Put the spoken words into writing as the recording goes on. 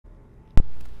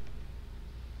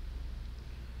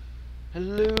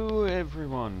Hello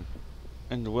everyone,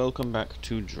 and welcome back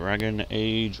to Dragon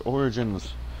Age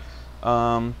Origins.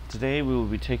 Today we will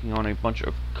be taking on a bunch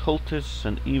of cultists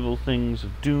and evil things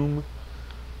of doom.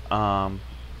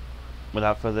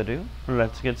 Without further ado,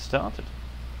 let's get started.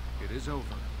 It is over.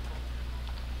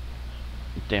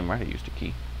 Damn right I used a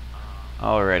key.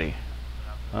 Alrighty.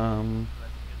 I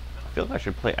feel like I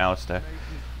should play Alistair.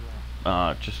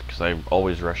 Just because I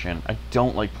always rush in. I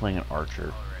don't like playing an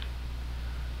archer.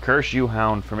 Curse you,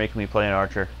 Hound, for making me play an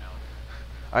archer.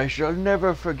 I shall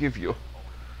never forgive you.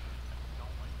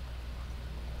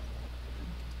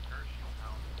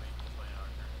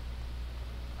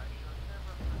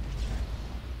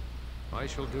 I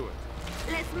shall do it.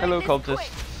 Hello,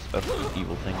 cultists of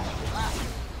evil things.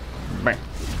 Bang.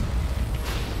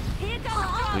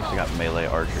 At least I got melee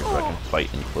archers so I can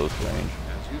fight in close range.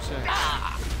 As you say.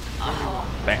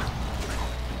 Bam.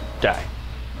 Die.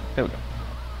 There we go.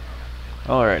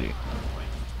 Alrighty.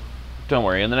 Don't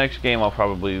worry, in the next game I'll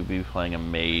probably be playing a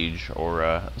mage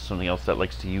or something else that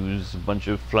likes to use a bunch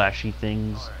of flashy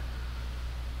things.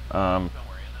 I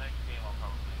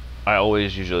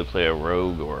always usually play a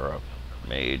rogue or a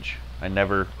mage. I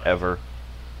never, ever,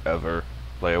 ever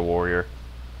play a warrior.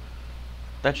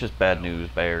 That's just bad news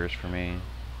bears for me.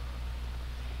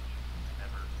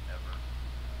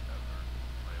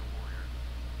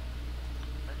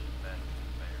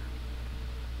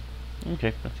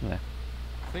 Okay, that's in there.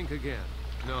 Think again.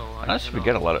 No, I just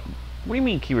forget a lot of. What do you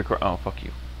mean key record? Oh, fuck you.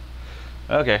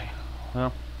 Okay,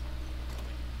 well.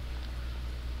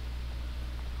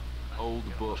 Old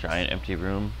books. Giant empty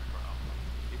room.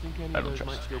 You think any I of don't those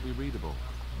might trust. still be readable?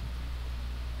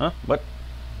 Huh? What?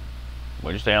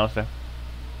 What'd you say, Alistair?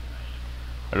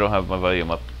 I don't have my volume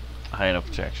up high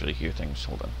enough to actually hear things.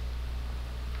 Hold on.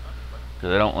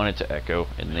 Because I don't want it to echo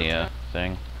in the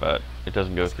thing, but it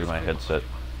doesn't go through my headset.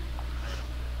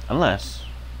 Unless,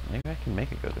 maybe I can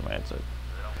make it go through my headset.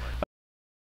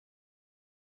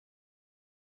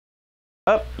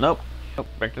 Oh, nope. Nope,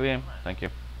 back to the game. Thank you.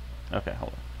 Okay,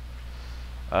 hold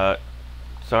on.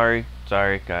 Sorry,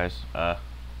 guys.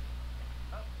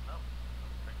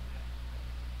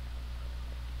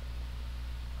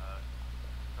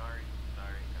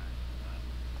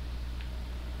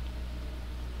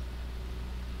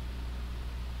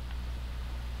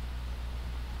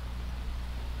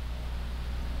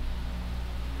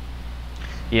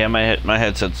 Yeah, my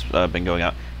headset's been going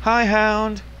out. Hi,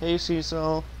 Hound. Hey,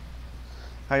 Cecil.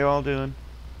 How you all doing?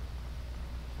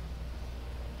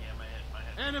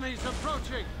 Enemies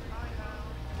approaching!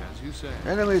 As you say.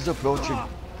 Enemies approaching.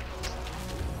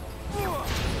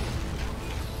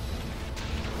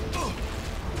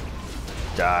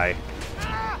 Die.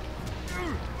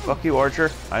 Fuck you, Archer.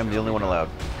 I'm the only one allowed.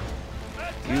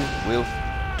 You will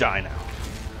die now.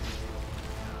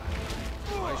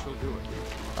 I shall do it.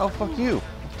 Oh, fuck you.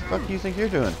 What the fuck do you think you're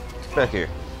doing? Get back here.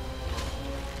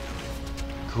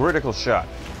 Critical shot.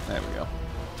 There we go.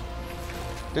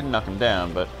 Didn't knock him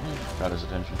down, but got his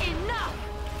attention. Enough!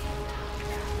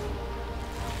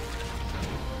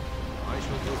 I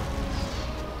shall do it.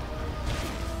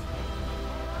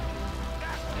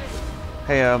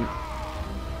 Hey,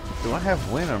 do I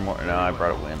have Win or more? No, I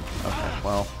brought a Win. Okay,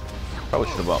 well, probably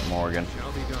should have bought Morgan.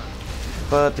 Shall be done.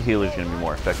 But the healer's gonna be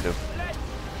more effective.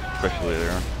 Especially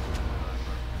later on.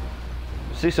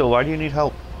 Cecil, why do you need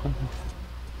help?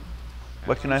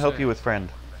 What can I help you with,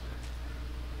 friend?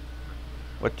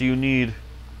 What do you need?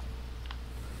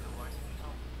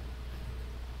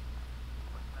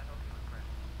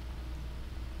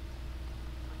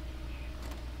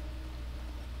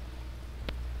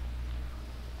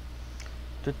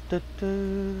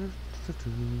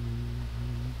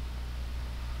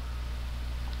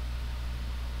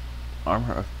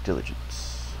 Armor of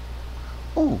Diligence.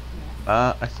 Oh,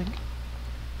 I think.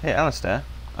 Hey, Alistair.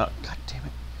 God damn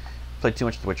it. Played too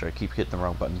much of The Witcher. I keep hitting the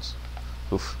wrong buttons.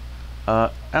 Oof.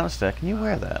 Alistair, can you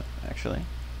wear that, actually?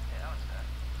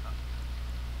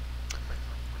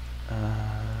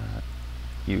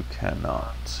 You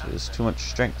cannot. It's too much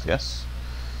strength, yes?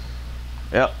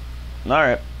 Yep.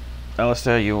 Alright.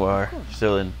 Alistair, you are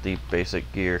still in the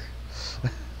basic gear. I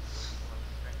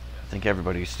think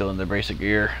everybody's still in the basic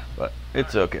gear, but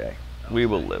it's okay. We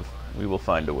will live. We will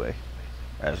find a way.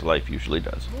 As life usually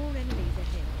does. More enemies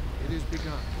ahead. It is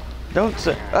begun. Don't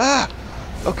say. Ah!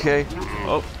 Okay.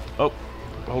 Oh.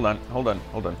 Hold on.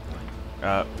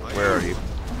 Where are you?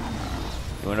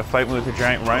 You want to fight me with a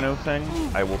giant rhino thing?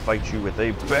 I will fight you with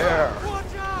a bear.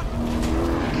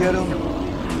 Get him.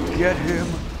 Get him.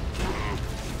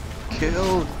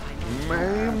 Kill.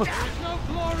 Maim. There's no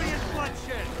glorious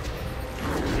bloodshed!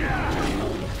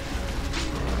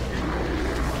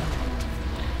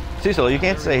 Cecil, you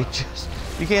can't say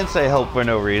you can't say help for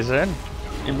no reason.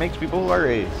 It makes people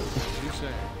worried. You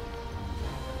say.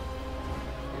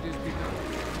 It is begun.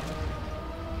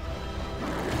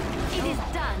 It is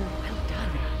done. Well done.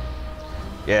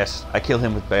 Yes, I kill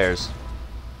him with bears.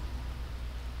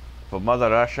 For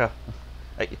Mother Russia.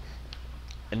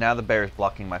 And now the bear is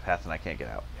blocking my path and I can't get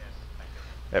out.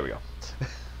 There we go.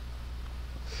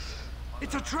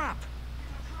 It's a trap.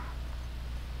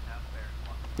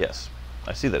 Yes,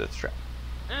 I see that it's a trap.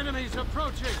 Enemies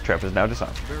approaching. Trap is now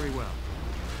disarmed. Very well.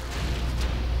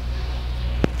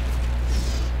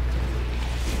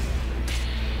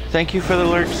 Thank you for the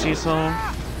alert, Cecil.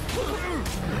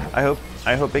 I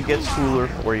hope it gets cooler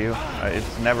for you.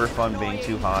 It's never fun being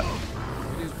too hot.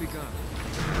 It is begun.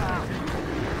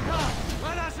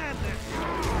 Let us end this.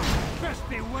 Best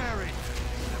be wary.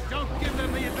 Don't give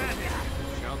them the advantage.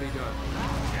 It shall be done.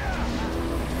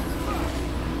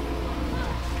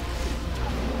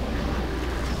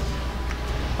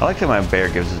 I like that my bear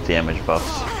gives us damage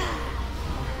buffs.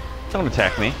 Don't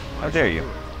attack me. How dare you?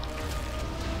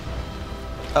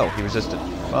 Oh, he resisted.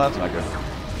 Well, that's not good.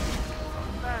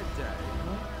 Bad day.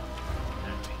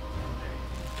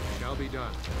 Shall be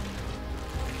done.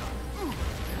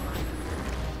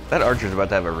 That archer's about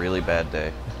to have a really bad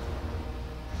day.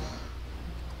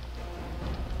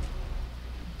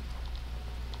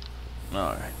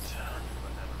 Alright.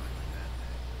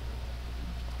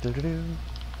 Do-do-do.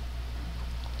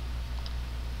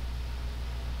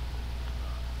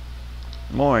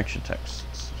 More ancient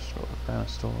texts. Store,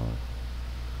 store.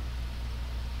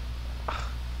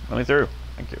 Let me through.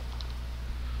 Thank you.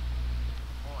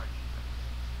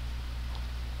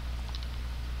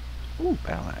 Ooh,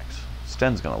 battle axe.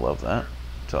 Sten's gonna love that.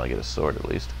 Until I get a sword, at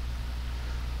least.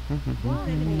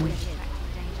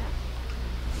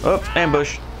 Oh,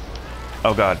 ambush.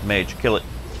 Oh god, mage. Kill it.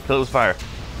 Kill it with fire.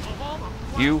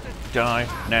 You die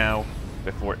now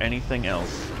before anything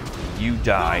else. You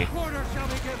die. Order shall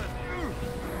be given.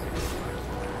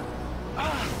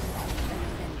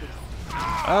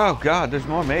 Oh god, there's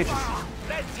more mages.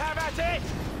 Let's have at it.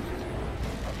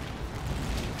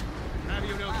 Have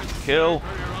you no concern Kill.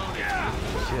 for your own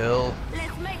Kill.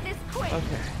 Let's make this quick.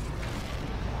 Okay.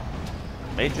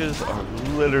 Mages are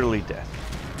literally death.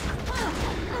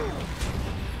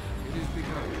 It is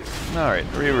begun. Alright,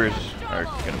 Reavers are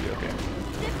gonna be okay.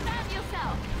 Disband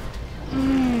yourself.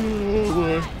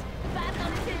 Bad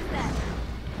notices then.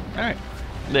 Alright.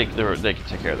 They can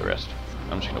take care of the rest.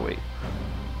 I'm just gonna wait.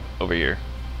 Over here.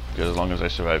 Because as long as I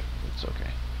survive, it's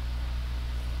okay.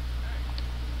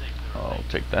 I'll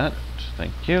take that.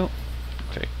 Thank you.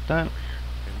 Take that. And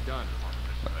done.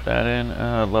 Put that in.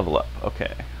 Level up.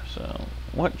 Okay. So,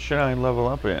 what should I level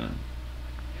up in?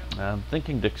 I'm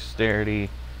thinking dexterity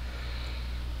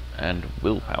and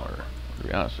willpower. To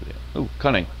be honest with you. Ooh,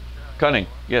 cunning. Cunning.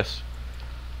 Yes.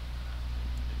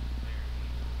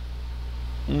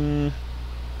 I'll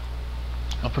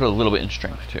put a little bit in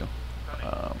strength too.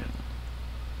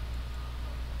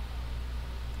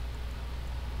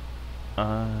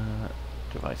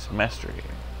 Device mastery.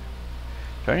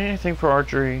 Do I need anything for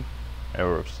archery?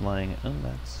 Arrow of slaying. Oh,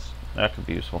 that could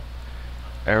be useful.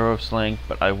 Arrow of slaying,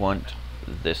 but I want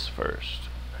this first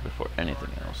before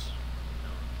anything else.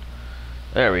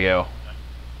 There we go.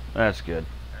 That's good.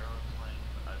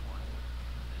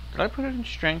 Did I put it in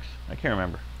strength? I can't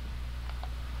remember.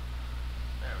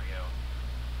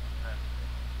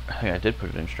 I think I did put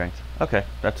it in strength. Okay,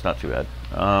 that's not too bad.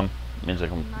 Means I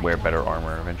can wear better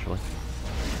armor eventually.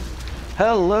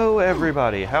 Hello,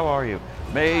 everybody. How are you,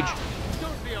 mage?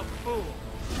 Don't be a fool.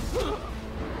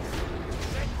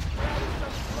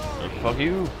 Fuck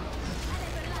you.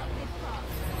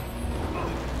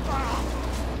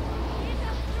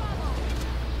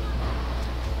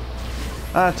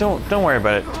 Don't worry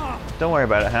about it. Don't worry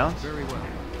about it, Hounds. Very well.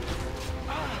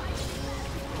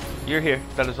 You're here.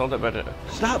 That is all that matters.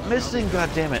 Stop missing,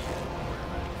 goddammit.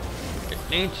 It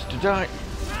needs to die.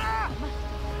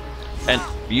 And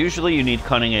usually you need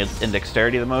cunning and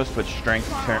dexterity the most, but strength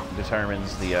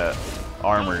determines the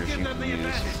armors you can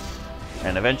use.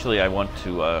 And eventually I want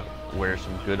to wear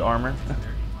some good armor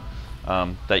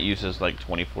that uses like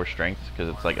 24 strength, because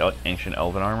it's like ancient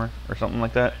elven armor or something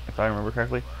like that, if I remember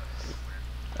correctly.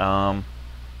 Yeah,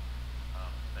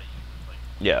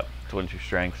 22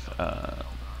 strength.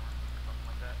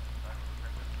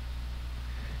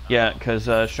 Yeah, because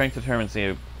strength determines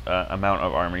the amount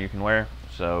of armor you can wear.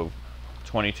 So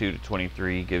 22 to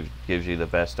 23 gives you the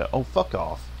best. Oh, fuck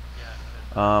off.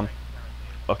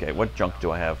 Okay, what junk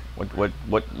do I have?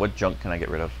 What junk can I get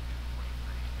rid of?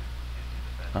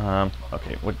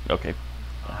 Okay. Okay.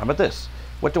 How about this?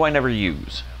 What do I never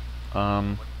use?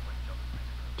 Don't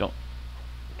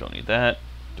Don't need that.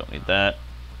 Don't need that.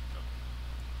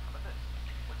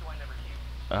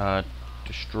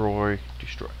 Destroy.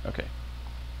 Destroy. Okay.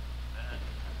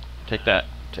 Take that.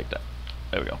 Take that.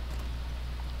 There we go.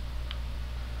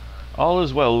 All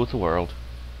is well with the world.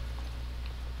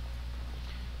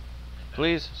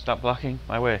 Please stop blocking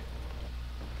my way.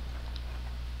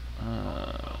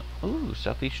 Ooh,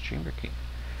 southeast chamber key.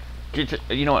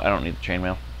 You know what? I don't need the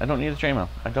chainmail. I don't need the chainmail.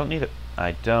 I don't need it.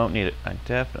 I don't need it. I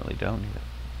definitely don't need it.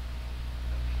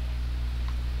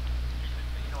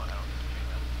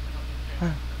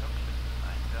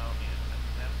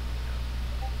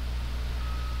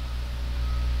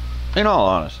 In all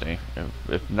honesty,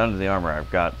 if none of the armor I've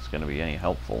got is going to be any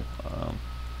helpful,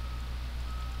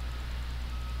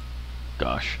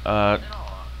 gosh,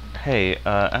 hey,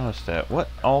 Alistair, what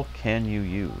all can you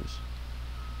use?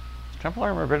 Is Temple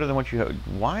armor better than what you have?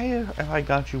 Why have I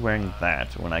got you wearing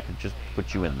that when I could just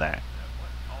put you in that?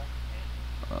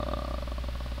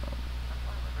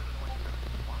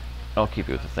 I'll keep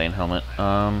you with the Thane helmet.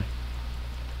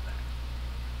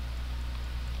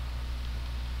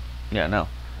 Yeah, no.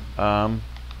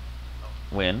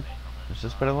 Win. Is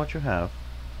this better than what you have?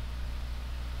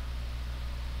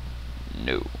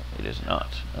 No, it is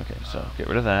not. Okay, so get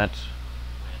rid of that.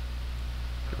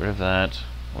 Get rid of that.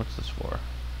 What's this for?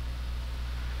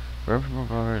 A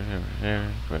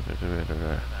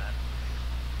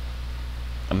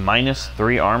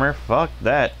 -3 armor? Fuck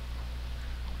that.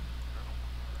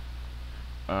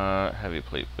 Heavy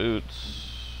plate boots.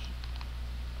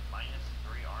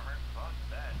 -3 armor? Fuck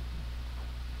that.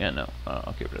 Yeah, no.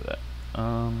 I'll get rid of that.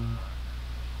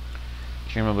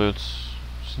 Chainmail boots.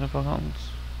 Sniffle helmets.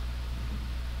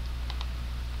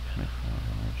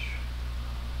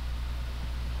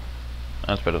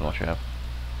 That's better than what you have.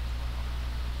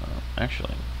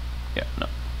 Actually, yeah, no.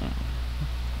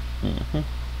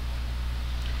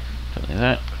 Tell me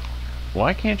that.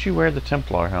 Why can't you wear the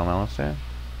Templar helm, Alistair?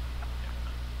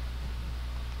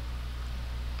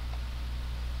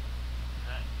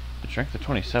 The strength of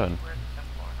 27.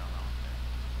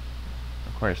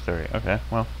 Requires 30. Okay,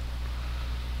 well.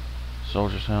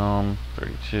 Soldier's helm,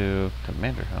 32.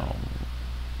 Commander helm.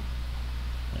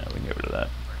 Yeah, we can get rid of that.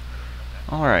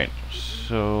 Alright,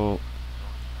 so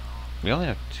we only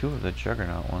have 2 of the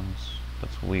Juggernaut ones.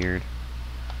 That's weird.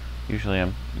 Usually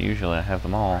I have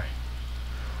them all.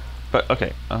 But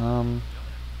okay, I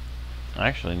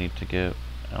actually need to give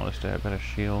Alistair a better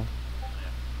shield.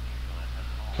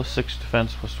 +6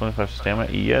 defense, +25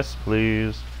 stamina. Yes,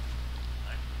 please.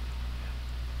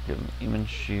 Give him Eamon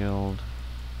shield.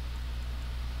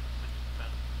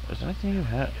 Is there anything you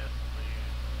have?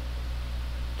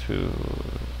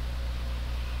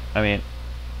 I mean,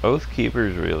 Oathkeeper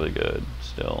is really good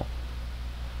still.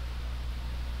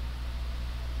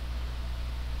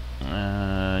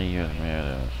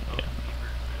 Yeah.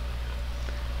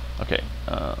 Okay.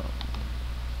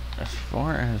 As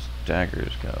far as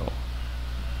daggers go,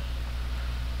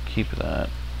 keep that.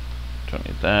 Don't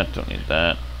need that. Don't need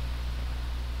that.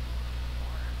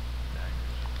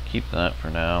 Keep that for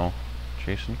now.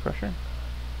 Chasten Crusher.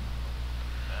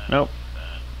 Nope.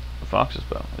 The Fox's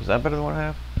bow. Is that better than what I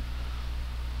have?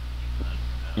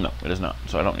 No, it is not.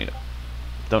 So I don't need it.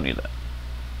 Don't need that.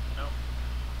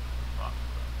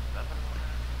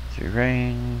 3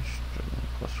 range,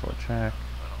 +4 attack.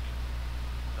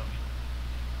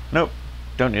 Nope,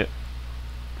 don't need it.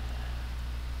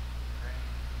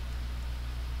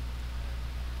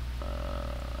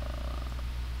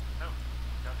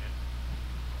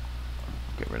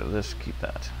 Get rid of this, keep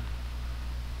that.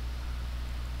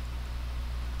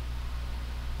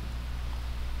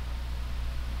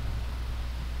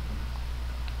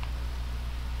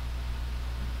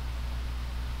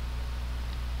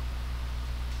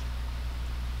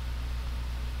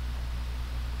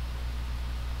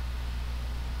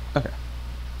 Okay.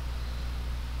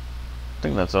 I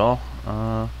think that's all.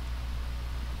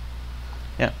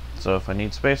 Yeah, so if I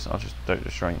need space, I'll just start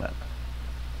destroying that.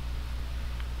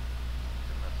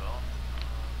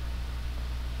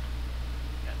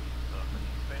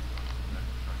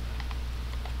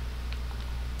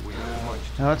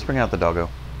 Now let's bring out the doggo.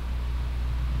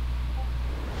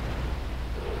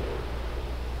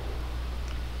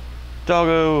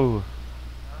 Doggo!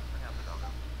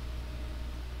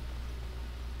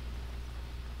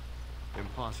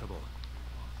 Impossible.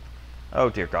 Oh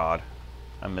dear God.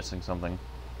 I'm missing something.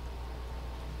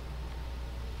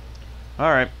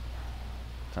 Alright.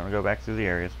 Time to go back through the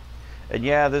areas. And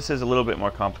yeah, this is a little bit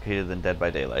more complicated than Dead by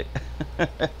Daylight.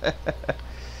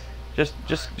 Just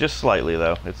slightly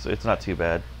though. It's not too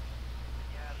bad.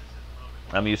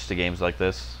 I'm used to games like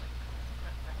this.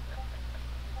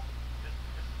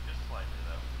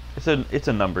 It's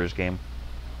a numbers game.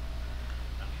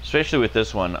 Especially with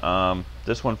this one.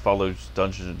 This one follows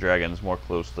Dungeons and Dragons more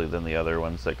closely than the other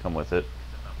ones that come with it.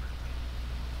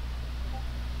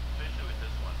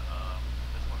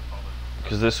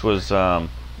 Because this was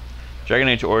Dragon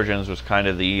Age Origins was kind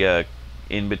of the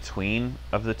in between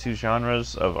of the two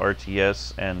genres of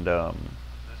RTS and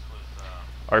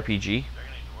RPG.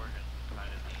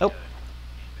 Oh,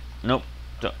 nope,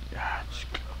 don't,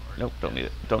 nope, don't need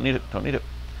it, don't need it, don't need it.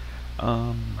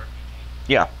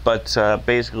 Yeah, but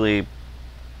basically,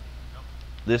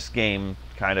 this game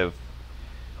kind of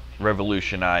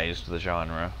revolutionized the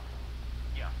genre.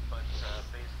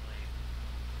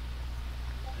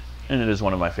 And it is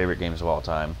one of my favorite games of all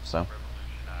time, so.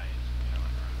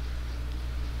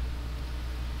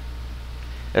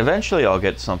 Eventually I'll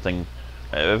get something,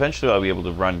 eventually I'll be able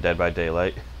to run Dead by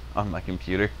Daylight on my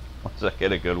computer, once I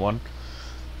get a good one.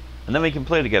 And then we can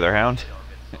play together, Hound,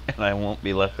 and I won't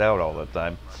be left out all the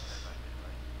time.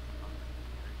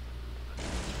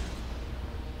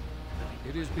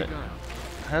 It is begun.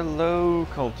 Hello,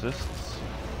 cultists.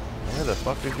 Where the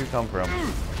fuck did you come from?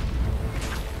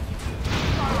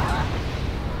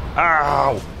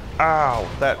 Ow! Ow!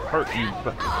 That hurt you,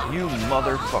 you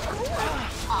motherfucker.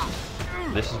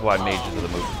 This is why mages are the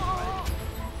move.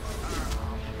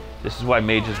 This is why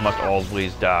mages must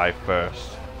always die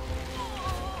first.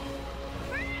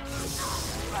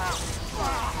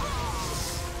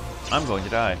 I'm going to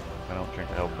die if I don't drink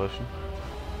a health potion.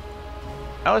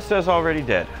 Alistair's already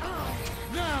dead.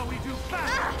 Now we do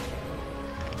battle.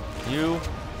 You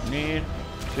need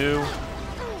to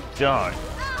die.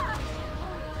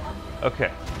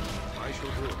 Okay. I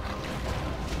shall do it.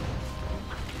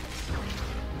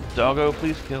 Doggo,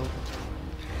 please kill.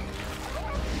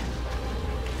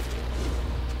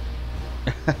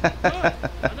 Good.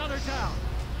 Another down.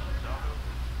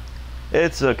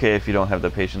 It's okay if you don't have the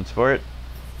patience for it.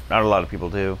 Not a lot of people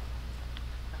do.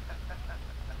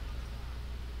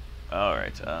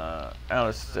 Alright,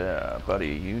 Alistair, buddy,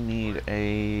 you need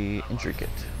a intricate.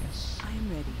 Yes. I am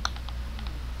ready.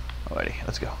 Alrighty,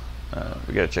 let's go.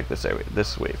 We gotta check this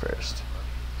way first.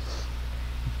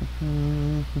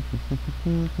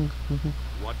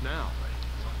 What now?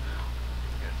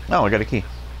 Oh, I got a key.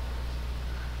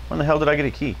 When the hell did I get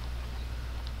a key?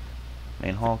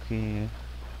 Main hall key.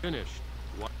 Finished.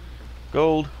 What?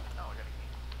 Gold.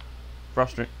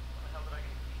 Frustrate.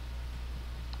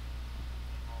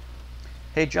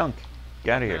 Hey, junk.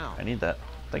 Get out of here. Now. I need that.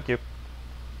 Thank you.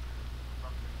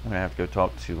 I'm gonna have to go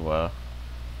talk to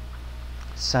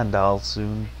Sandal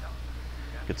soon.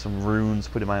 Get some runes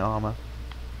put in my armor.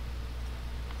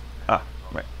 Ah,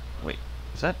 right. Wait,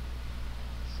 was that?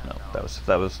 No, that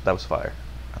was fire.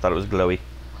 I thought it was glowy.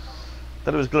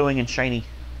 Thought it was glowing and shiny.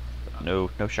 But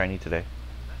no shiny today.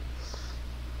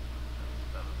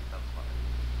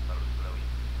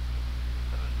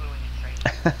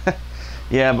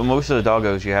 Yeah, but most of the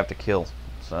doggos you have to kill,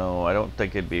 so I don't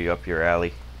think it'd be up your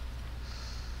alley.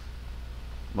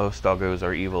 Most doggos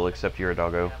are evil, except you're a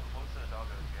doggo.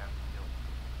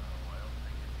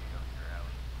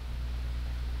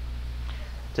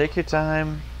 Take your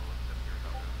time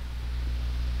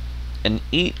and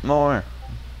eat more.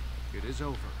 It is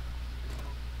over.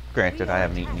 Granted, I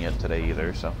haven't eaten yet today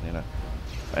either, so, you know.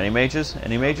 Any mages?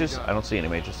 Any mages? I don't see any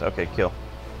mages. Okay, kill.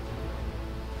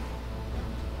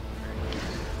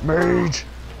 Mage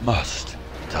must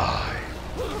die.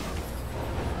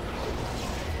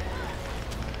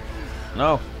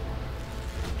 No.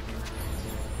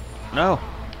 No.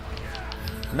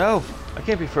 No. I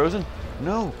can't be frozen.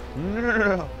 No. No, no,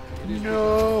 no, no.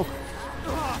 No.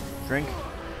 Drink.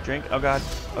 Drink. Oh god.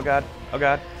 Oh god. Oh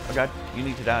god. Oh god. You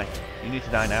need to die. You need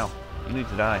to die now. You need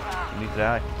to die. You need to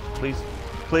die. Please.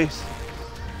 Please.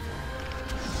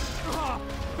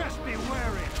 Best be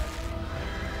wary.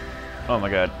 Oh my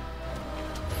god.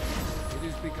 It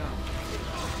is begun.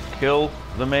 Kill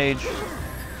the mage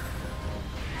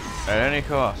at any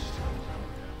cost.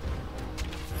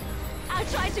 I'll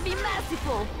try to be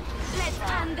merciful. Let's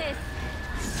end this.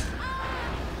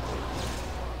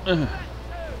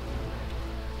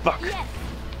 Fuck. Yes,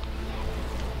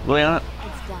 Liliana.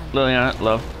 it's done. Liliana,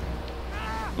 love.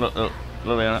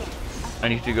 Liliana. I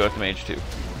need to go at the mage too.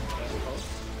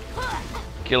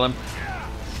 Kill him.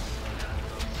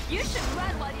 You should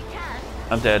run while you can.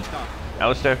 I'm dead.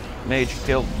 Alistair, mage,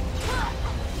 kill.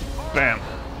 Bam.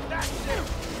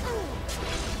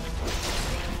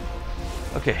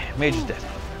 Okay, mage is dead.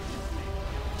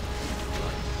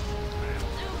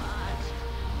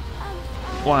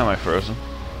 Why am I frozen?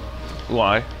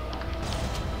 Why?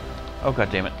 Oh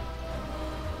god damn it.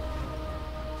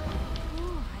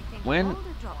 Ooh, I think When- Boulder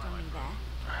dropped on me there.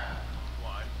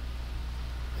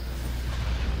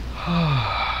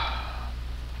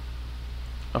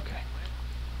 Okay.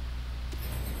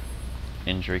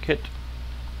 Injury kit.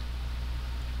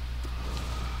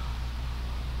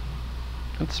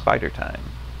 It's spider time.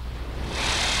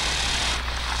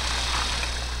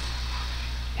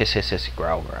 Hiss, hiss, hiss,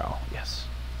 growl, growl. Yes.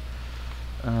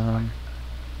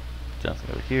 Nothing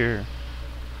over here.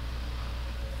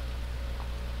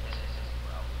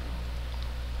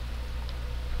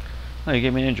 Oh, you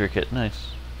gave me an injury kit.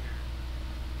 Nice.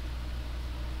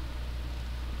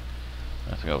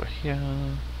 Nothing over here.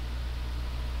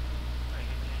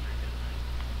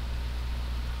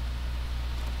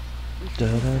 Da,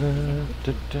 da, da,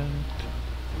 da, da.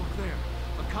 Look there,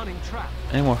 a cunning trap.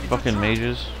 Any more It's a fucking trap.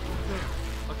 mages? Look there,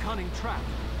 a cunning trap.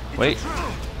 It's Wait. a trap.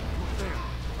 Look there,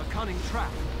 a cunning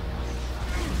trap.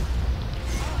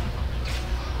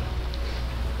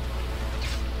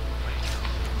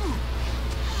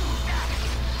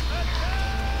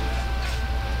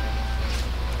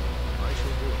 I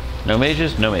shall do it. No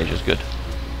mages? No mages. Good.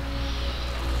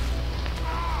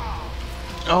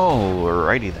 Oh,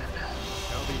 alrighty then.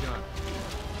 Shall be done.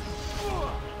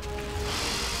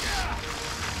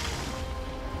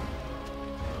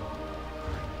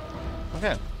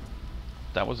 Okay.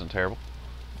 That wasn't terrible.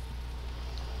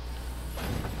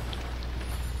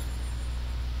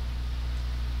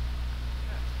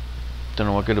 Don't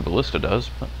know what good a ballista does,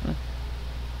 but...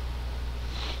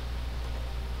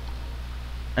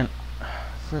 And...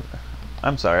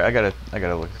 I'm sorry, I gotta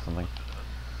look at something.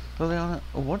 Liliana,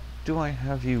 what do I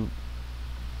have you...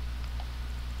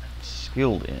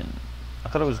 skilled in? I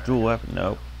thought it was dual weapon.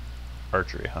 No.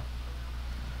 Archery, huh?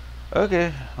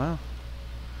 Okay, well...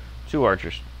 2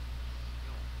 archers.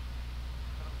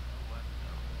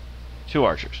 2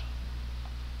 archers.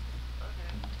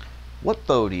 What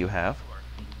bow do you have?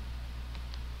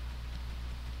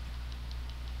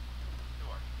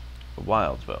 A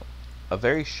wild's bow. A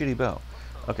very shitty bow.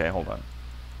 Okay, hold on.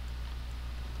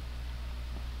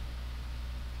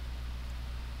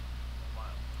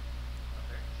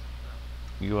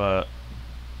 You,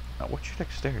 what's your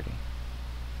dexterity?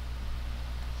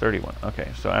 31.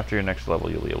 Okay, so after your next level,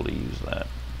 you'll be able to use that.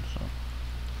 So,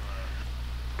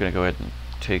 gonna go ahead and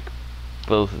take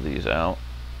both of these out.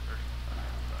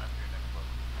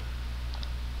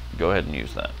 Go ahead and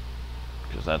use that,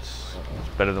 because that's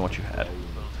better than what you had.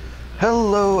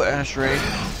 Hello, Ashray.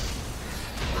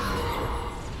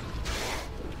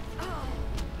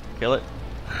 Kill it.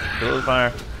 Kill it with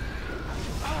fire.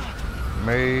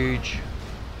 Mage.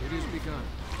 It is begun.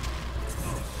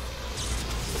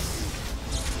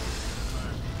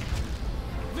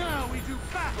 Now we do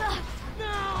battle!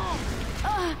 Now!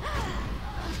 I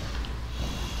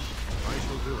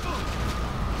shall do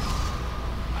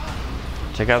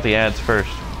it. Take out the ads first.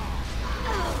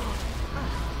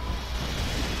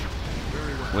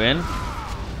 Win.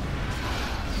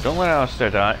 Don't let Alistair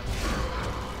die.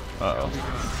 Uh-oh.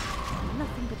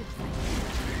 Nothing but excitement.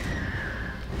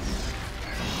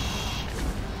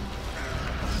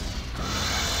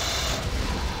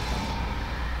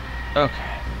 Okay.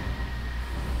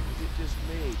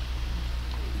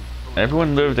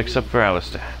 Everyone lived except for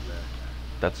Alistair.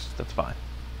 That's fine.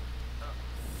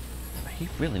 He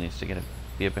really needs to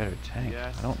be a better tank.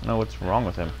 I don't know what's wrong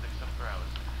with him.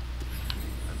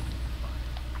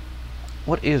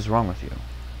 What is wrong with you?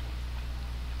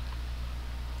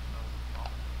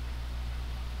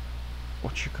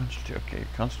 What's your constitution? Okay, your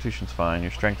constitution's fine, your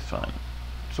strength's fine.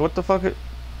 So what the fuck?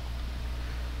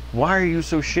 Why are you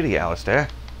so shitty, Alistair?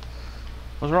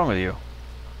 What's wrong with you?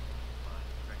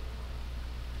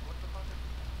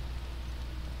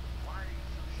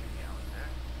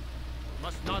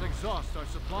 Must not exhaust our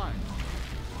supplies.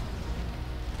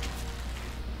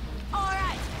 All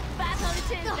right, battle it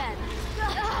is then.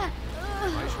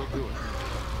 I shall do it.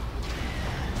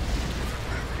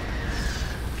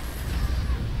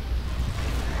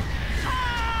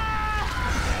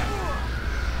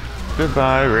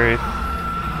 Goodbye, Wraith.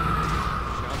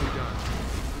 Shall be done.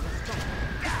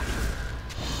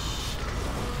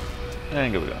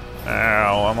 And go.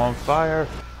 Ow, I'm on fire.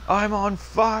 I'm on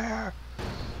fire.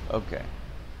 Okay.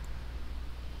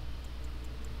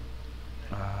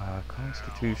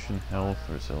 Constitution, health,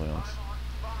 resilience.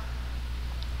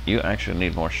 You actually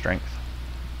need more strength.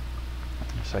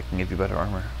 So I can give you better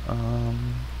armor.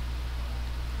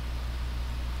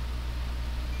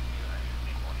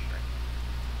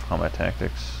 Combat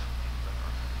tactics.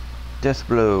 Death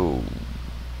blow.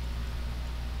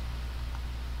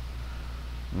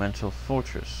 Mental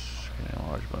fortress. Getting a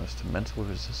large bonus to mental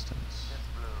resistance.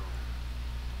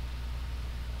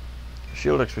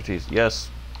 Shield expertise. Yes.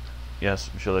 Yes,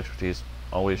 shield expertise.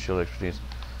 Always shield expertise.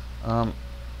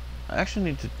 I actually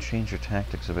need to change your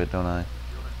tactics a bit, don't I?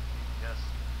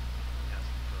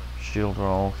 Shield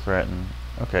roll, threaten.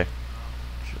 Okay.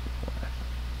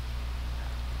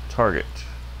 Target.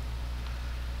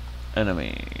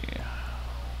 Enemy.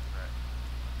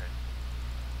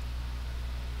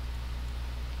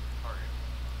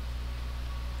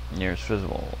 Nearest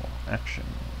visible. Action.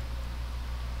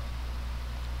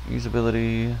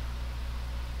 Usability.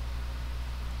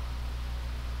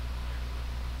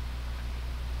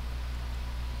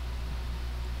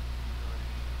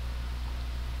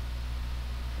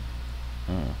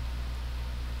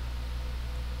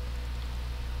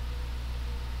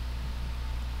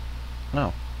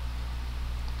 No.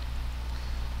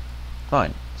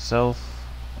 Fine. Self.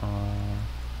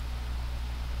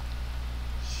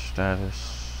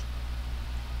 Status.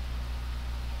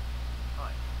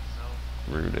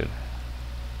 Rooted.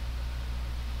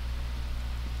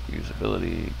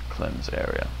 Usability. Cleanse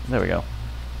area. There we go.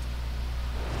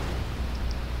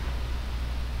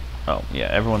 Oh, yeah,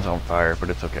 everyone's on fire, but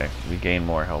it's okay. We gain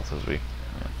more health as we...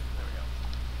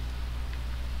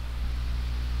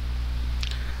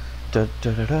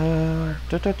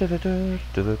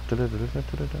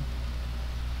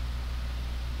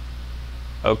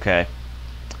 Okay.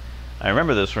 I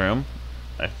remember this room.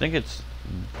 I think it's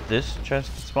this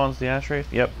chest that spawns the ash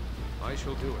wraith. Yep. I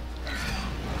shall do it.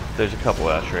 There's a couple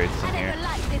ash wraiths in I here. never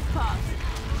liked this part.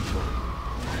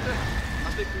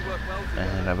 I think we work well together.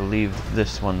 And I believe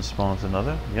this one spawns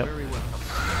another. Yep. Very well.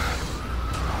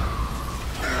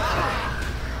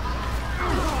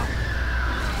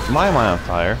 Why am I on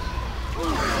fire?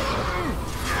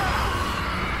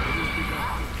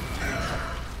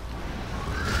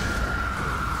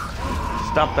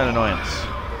 Stop that annoyance.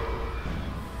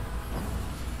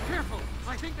 Careful!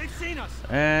 I think they've seen us.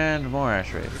 And more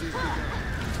ash wraiths.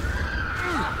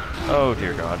 Oh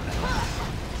dear God.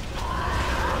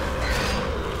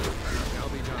 Shall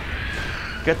be done.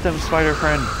 Get them, spider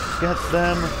friend. Get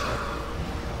them.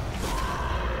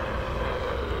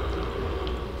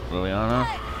 Liliana.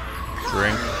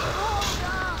 Drink.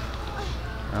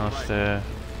 Alistair.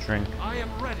 Drink. I am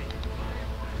ready.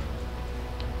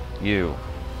 You.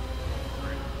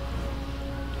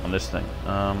 On this thing.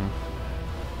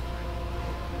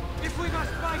 If we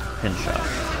must fight, Pin shot.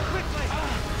 quickly.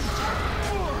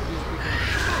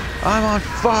 I'm on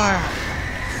fire!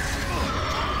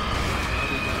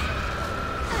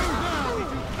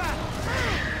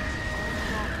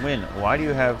 Win, why do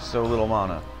you have so little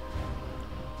mana?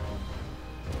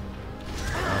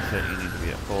 Okay, you need to be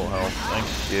at full health. Thank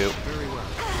you. Very well.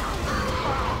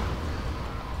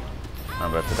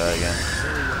 I'm about to die again.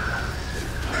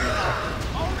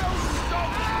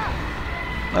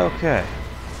 Okay.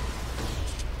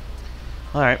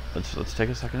 All right, let's take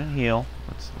a second and heal.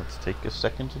 Let's take a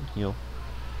second and heal.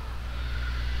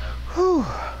 Whew.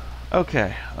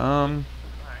 Okay.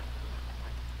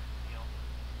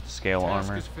 Scale Task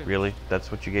armor. is finished. Really?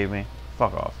 That's what you gave me?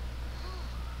 Fuck off.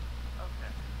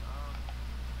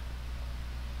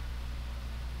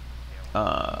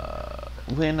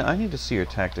 Lynn, I need to see your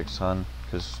tactics, son,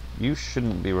 because you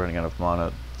shouldn't be running out of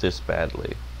mana this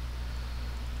badly.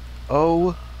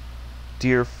 Oh,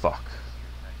 dear fuck.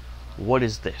 What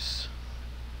is this?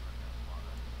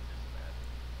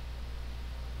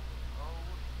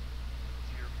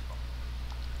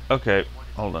 Okay,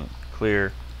 hold on.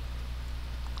 Clear.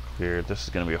 Clear. This is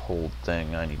gonna be a whole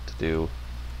thing I need to do.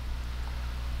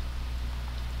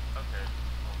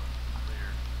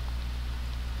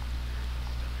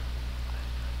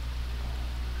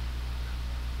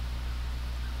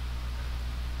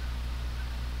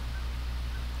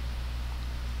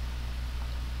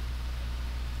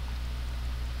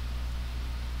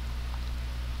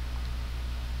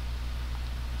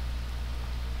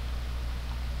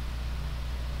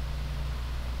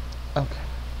 Okay.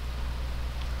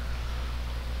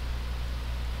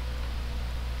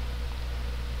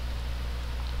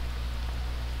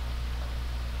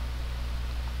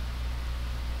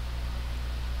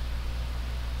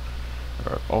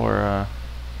 Aura.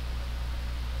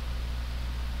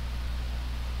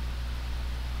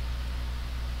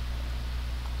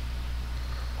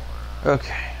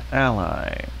 Okay,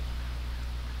 ally.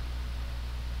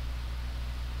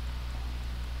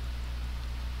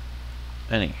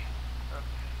 Any.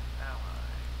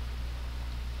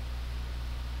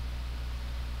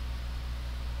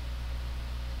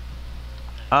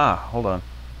 Ah, hold on.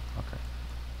 Okay.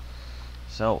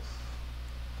 Self.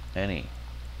 Any.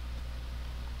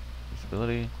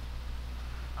 Usability.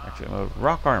 Actually, mode.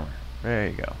 Rock armor. There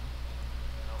you go.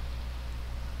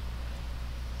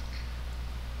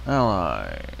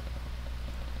 Ally.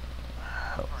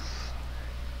 Health.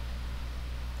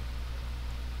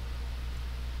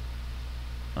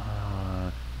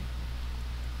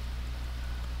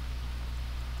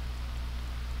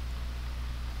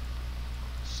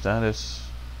 status.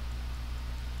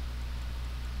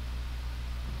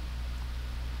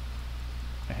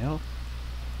 Health.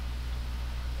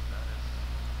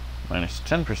 Minus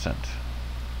 10%.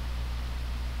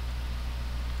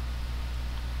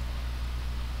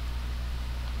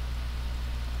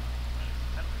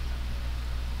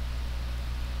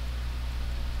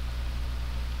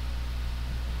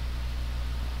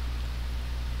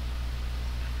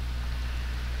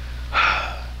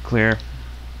 Clear.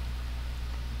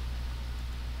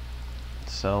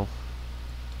 Self.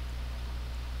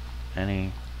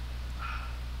 Any.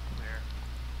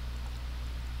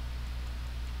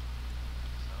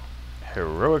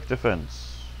 Heroic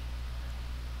defense.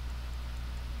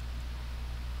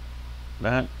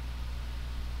 That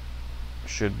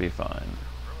should be fine.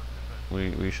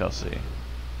 We shall see.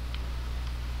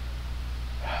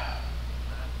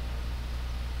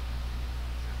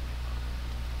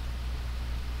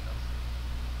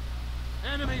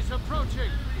 Enemies approaching.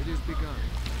 It has begun.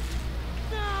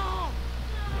 No!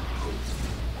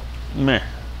 Meh.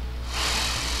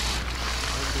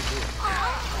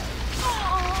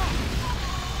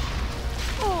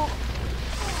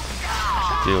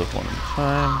 Deal with one at a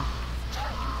time.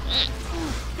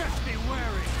 Best be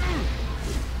wary.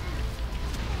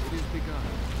 It has begun.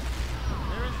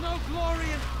 There is no glory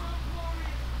in.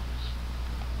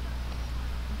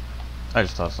 I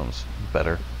just thought something was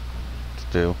better to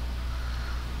do.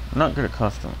 I'm not good at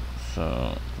custom,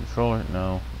 so controller,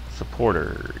 no.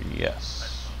 Supporter, yes.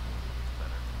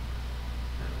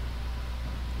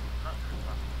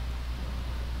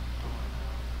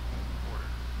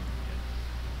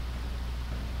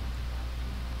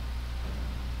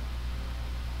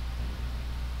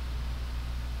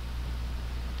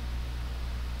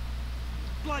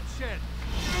 Bloodshed.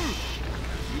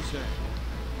 As you say.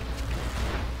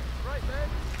 Right, man.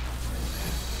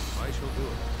 I shall do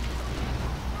it.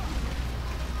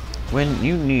 When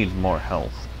you need more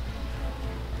health,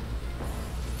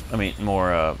 I mean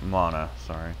more mana,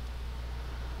 sorry,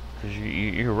 because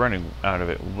you're running out of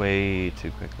it way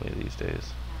too quickly these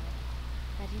days.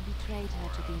 That he betrayed her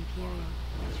to the Imperium,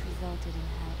 which resulted in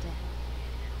her death.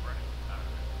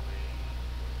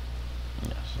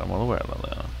 Yes, I'm well aware of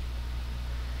that.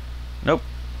 Nope,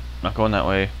 not going that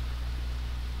way.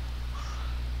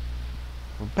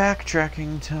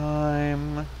 Backtracking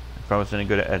time. If I was any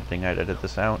good at editing, I'd edit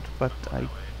this out, but I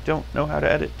don't know how to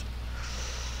edit.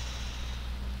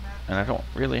 And I don't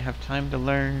really have time to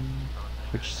learn,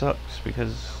 which sucks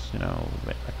because, you know,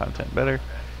 make my content better.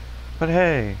 But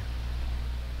hey,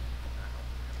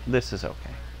 this is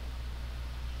okay.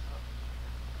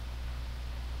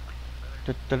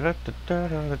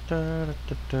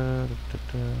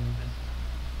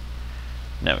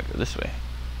 Now we go this way.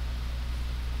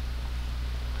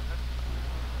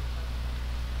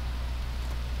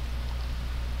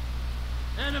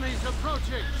 Enemies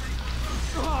approaching.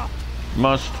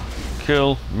 Must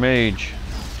kill mage.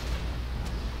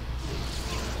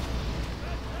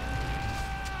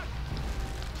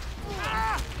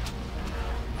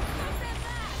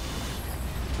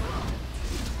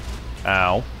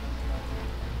 Ow.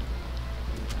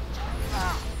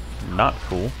 Not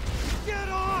cool. Get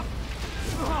off!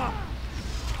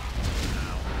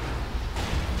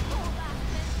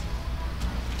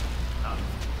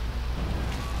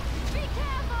 Be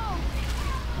careful!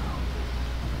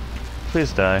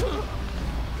 Please die.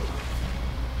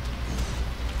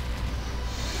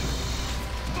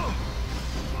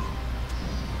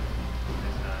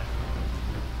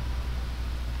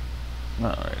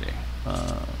 Alrighty.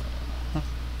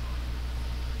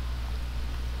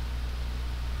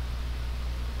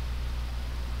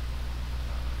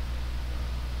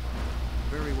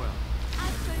 Very well. I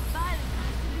suppose violence is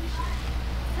a solution.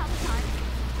 Sometimes.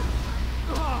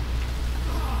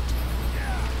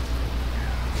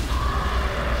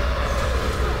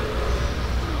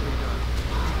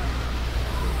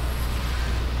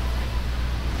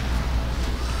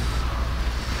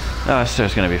 Oh, so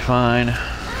it's gonna be fine.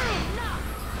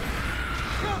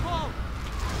 Careful!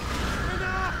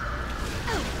 Enough!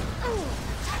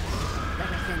 Let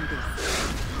us end this.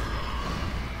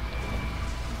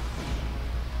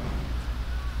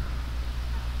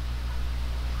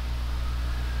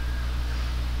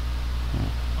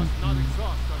 Must not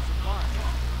exhaust our supply.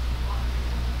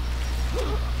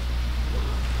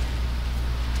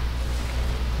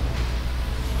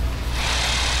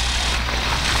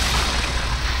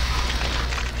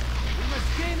 We must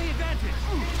gain the advantage.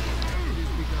 It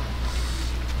is begun.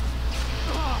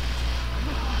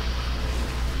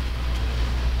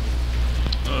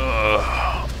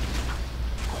 Ugh.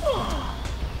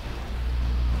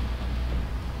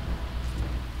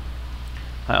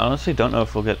 I honestly don't know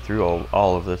if we'll get through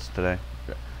all of this today.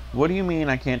 What do you mean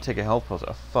I can't take a health potion?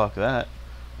 Oh, fuck that.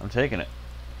 I'm taking it.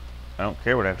 I don't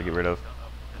care what I have to get rid of.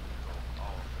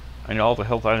 I need all the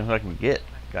health items I can get.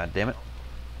 God damn it.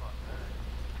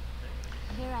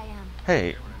 Here I am.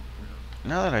 Hey,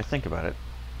 now that I think about it,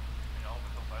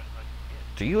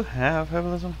 do you have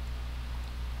heavenism?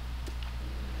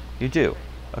 You do.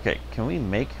 Okay, can we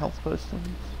make health potions?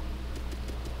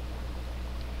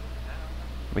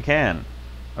 We can.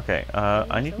 Okay,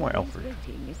 I need more elf root.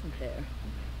 Isn't there?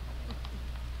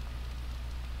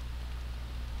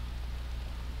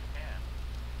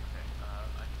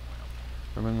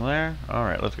 Remember there?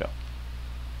 Alright, let's go.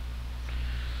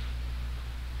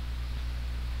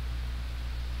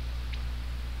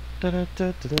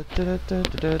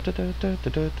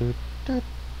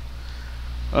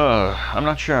 I'm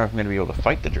not sure if I'm going to be able to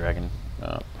fight the dragon,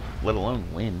 let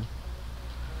alone win.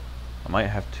 I might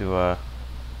have to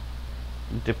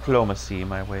diplomacy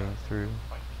my way through.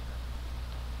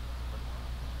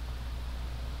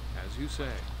 As you say.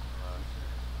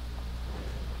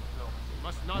 We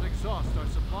must not exhaust our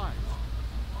supplies.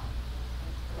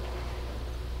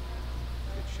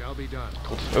 It shall be done.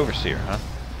 Cultist Overseer, huh?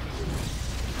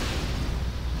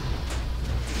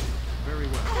 Very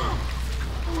well.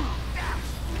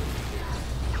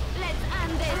 Let's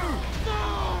end this.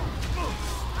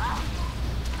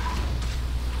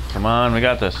 Come on, we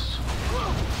got this.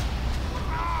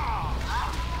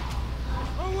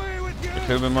 Away with you! It could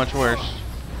have been much worse.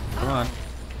 Come on.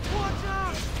 Watch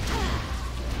out!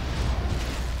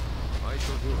 I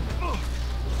shall do it.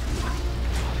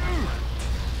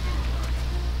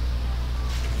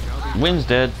 Shall be Wind's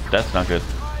dead. That's not good.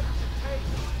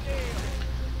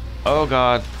 Oh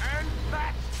god.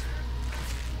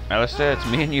 Alistair, it's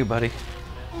me and you, buddy.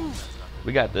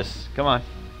 We got this. Come on.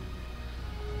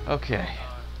 Okay.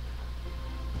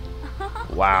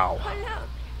 Wow. Oh, look.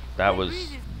 That The was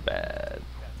breeze is bad.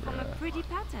 from a pretty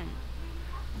pattern.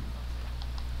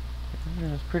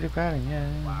 Yeah, it's pretty padding,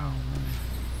 yeah.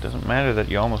 Doesn't matter that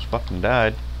you almost fucking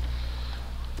died.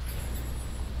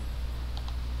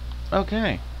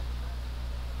 Okay.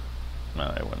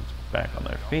 Now everyone's back on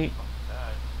their feet.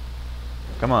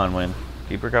 Come on, Wind.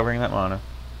 Keep recovering that mana.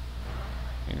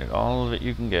 You get all of it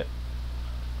you can get.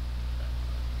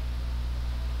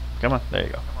 Come on, there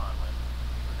you go.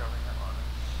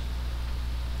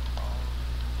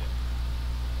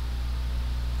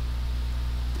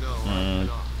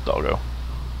 Doggo.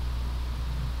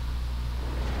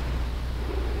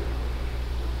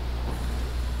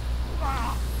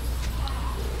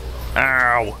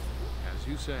 Ow! as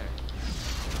you say.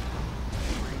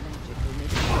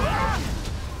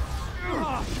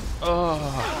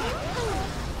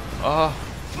 Oh,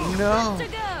 no, To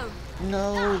go.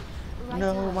 no, Right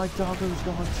no, up. my doggo's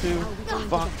gone too.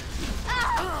 Fuck.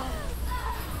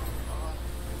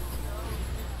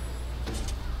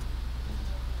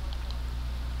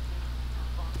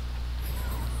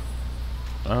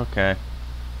 Okay.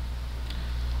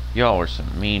 Y'all were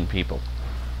some mean people.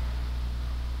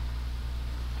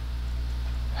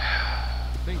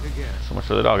 Think again. So much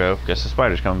for the doggo. Guess the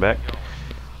spider's coming back.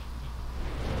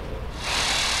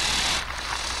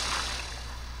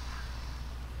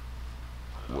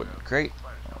 Wooden crate.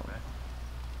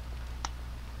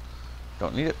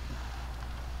 Don't need it.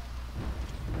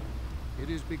 It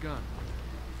is begun.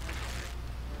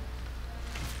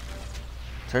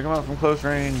 Take him out from close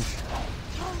range.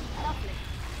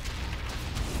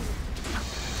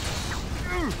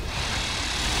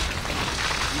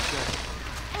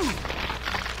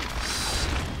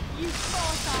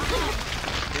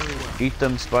 Eat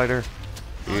them, spider.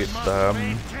 Eat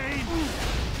them.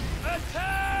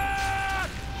 Attack!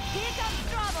 Here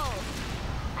comes trouble.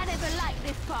 I never liked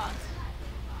this part.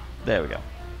 There we go.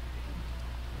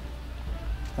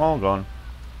 All gone.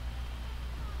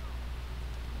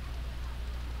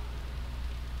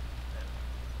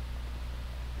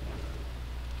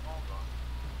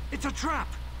 It's a trap!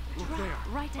 Look Trap, there.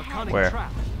 right A ahead. cunning Where?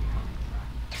 trap.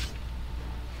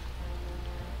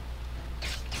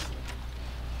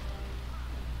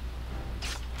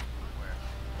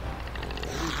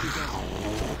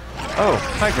 Oh,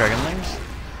 hi, dragonlings.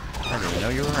 I didn't even know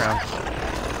you were around.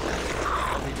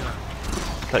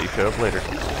 Thought you showed up later.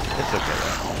 It's okay,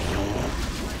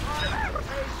 though.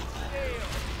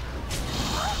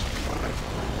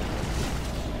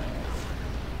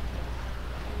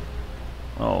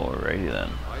 Alrighty then.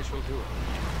 I shall do it.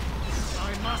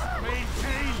 I must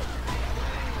maintain.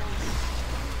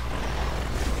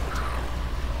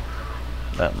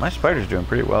 My spider's doing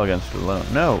pretty well against it alone.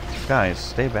 No, guys,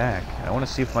 stay back. I want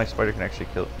to see if my spider can actually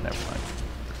kill it. Never mind.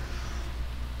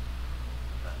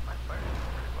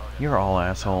 You're all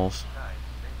assholes.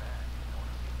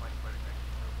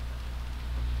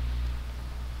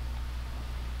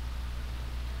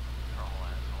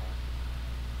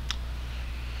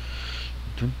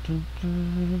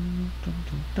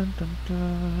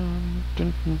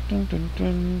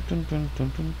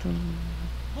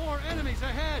 More enemies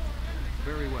ahead!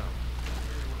 Very well.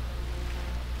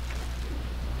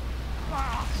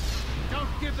 Ah, don't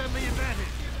give them the advantage!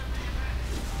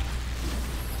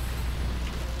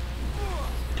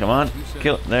 Come on,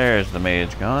 kill it. There's the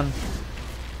mage gone.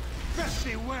 Best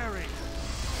be wary!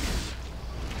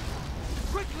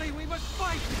 Quickly, we must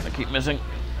fight! I keep missing.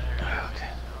 Okay.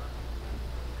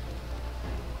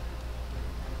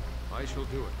 I shall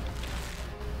do it.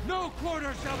 No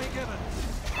quarter shall be given!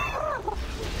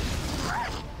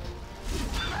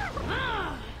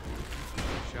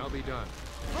 Shall be done.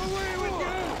 Away with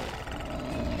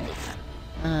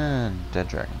you! And dead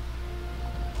dragon.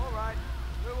 Alright,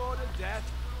 who ordered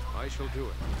death? I shall do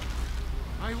it.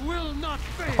 I will not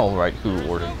fail! Alright, who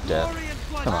ordered No death? glory in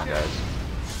Come on, bloodshed. guys.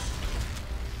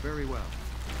 Very well.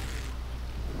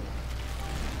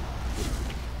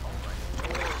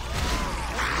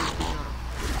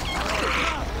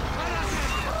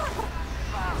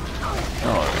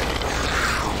 Alright.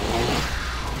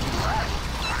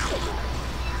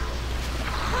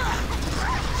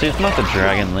 See, it's not the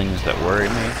dragonlings that worry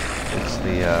me. It's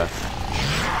the,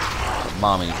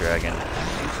 mommy dragon.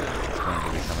 It's going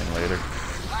to be coming later.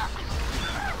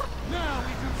 Now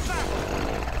we can battle!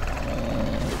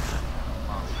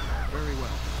 Very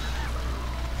well.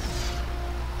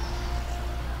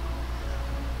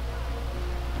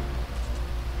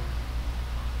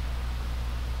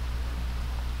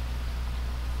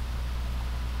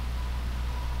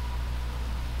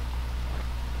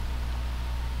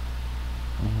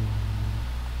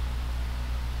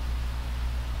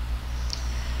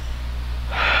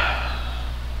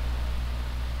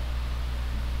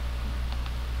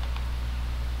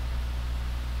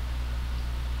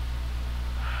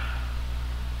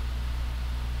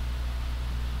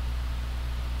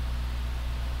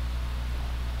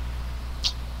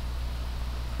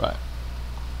 Right.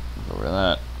 Over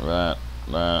that, that,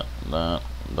 that, that,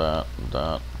 that,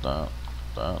 that, that,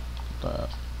 that,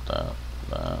 that, that,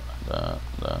 that, that,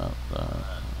 that, that.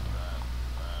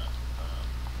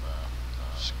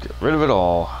 Just get rid of it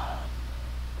all.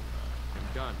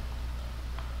 Done.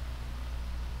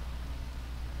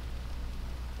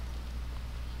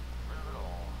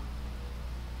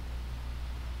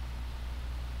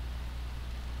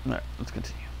 Alright, let's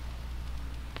continue.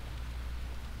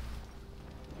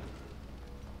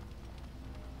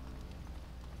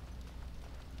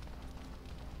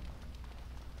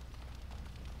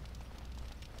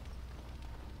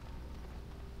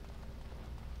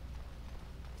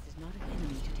 This is not an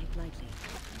enemy to take lightly.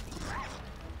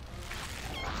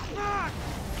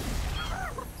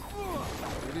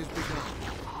 It is begun.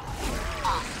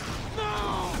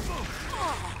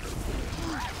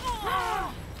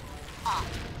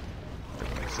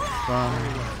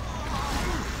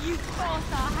 You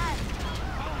forced our hand.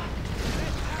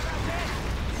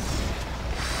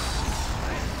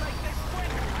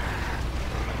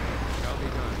 Shall be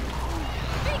done.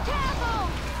 Be careful!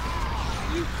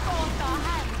 You forced our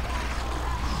hand.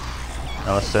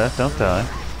 Alistair, don't die.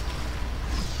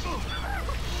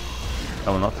 I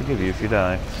will not forgive you if you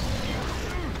die.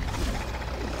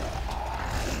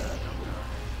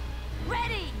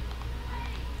 Ready!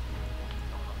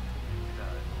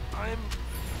 I'm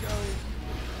going.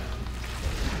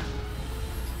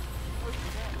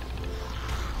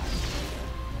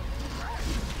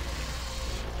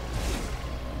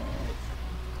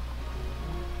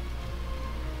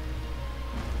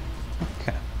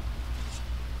 Okay.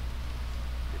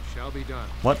 It shall be done.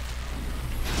 What?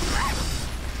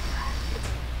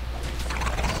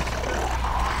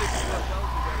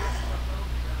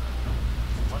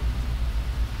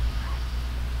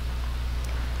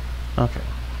 Okay.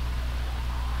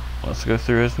 Let's go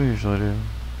through as we usually do.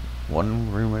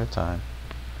 One room at a time.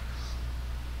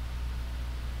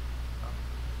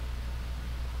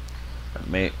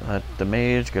 Let the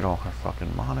mage get all her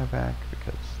fucking mana back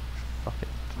because fuck it.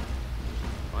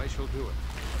 I shall do it.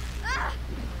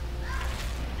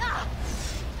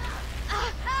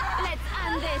 Let's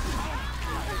end this.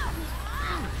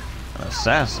 An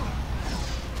assassin.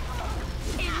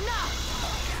 Enough!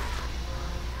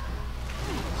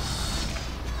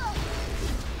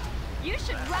 You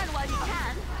should run while you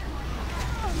can.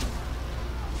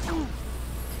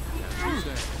 You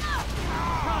say.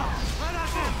 Let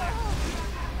us in there.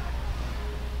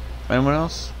 Anyone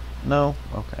else? No?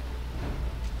 Okay.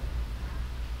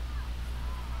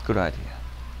 Good idea.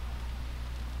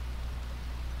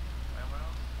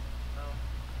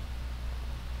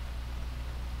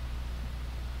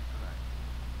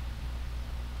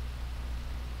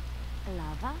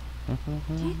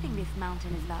 Do you think this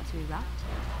mountain is about to erupt?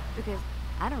 Because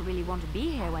I don't really want to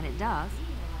be here when it does.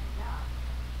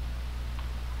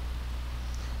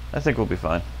 I think we'll be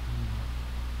fine.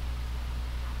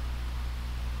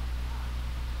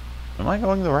 Am I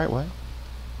going the right way?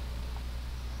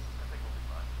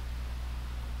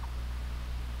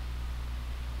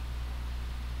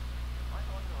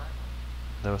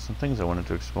 There were some things I wanted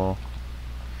to explore.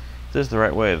 If this is the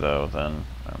right way, though, then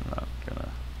I'm not gonna.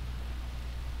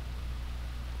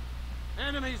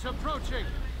 Enemies approaching!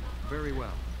 Very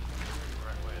well.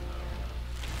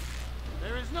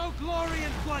 There is no glory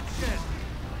in bloodshed!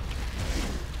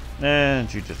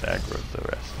 And you just aggroed the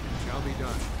rest. Shall be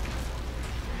done.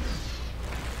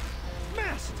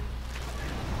 Missed!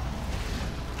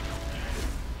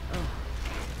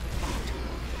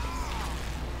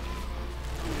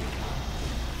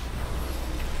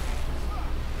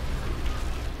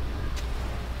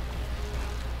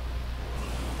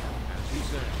 As he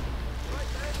said.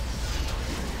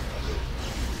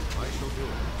 I shall do it.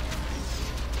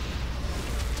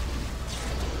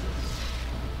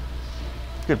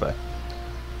 Goodbye.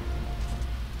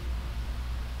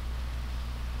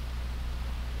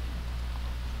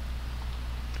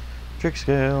 Trick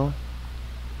scale.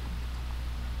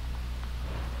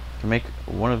 Can make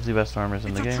one of the best armors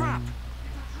in the game. Trap.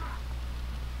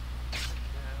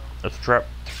 It's a trap.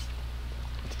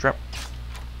 It's a trap.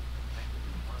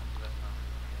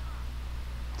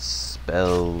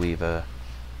 Spell Weaver.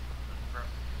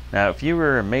 Now, if you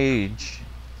were a mage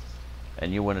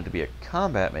and you wanted to be a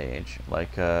combat mage,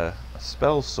 like a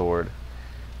spell sword,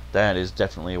 that is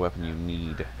definitely a weapon you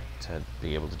need to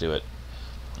be able to do it.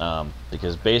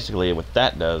 Because basically what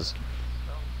that does...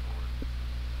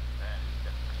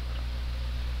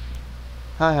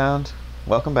 Hi, Hound.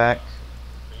 Welcome back.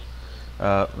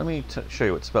 Let me show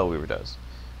you what Spellweaver does.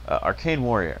 Arcane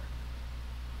Warrior.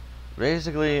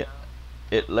 Basically,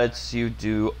 it lets you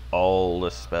do all the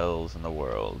spells in the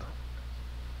world.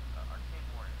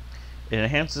 It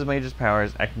enhances a mage's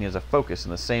powers, acting as a focus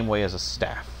in the same way as a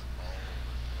staff.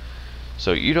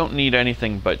 So you don't need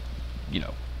anything but, you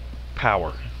know,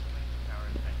 power.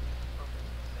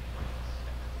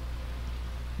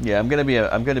 Yeah, I'm gonna be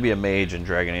a mage in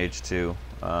Dragon Age 2.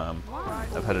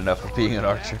 I've had enough of being an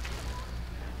archer.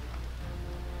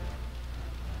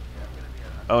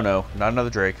 Oh no, not another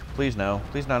Drake. Please no.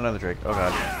 Please not another Drake. Oh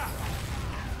god.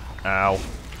 Ow.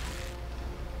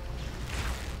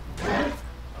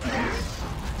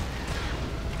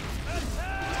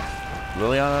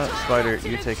 Liliana, Spider,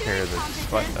 you take care of the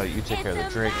Drake. I'll take care of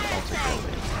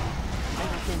the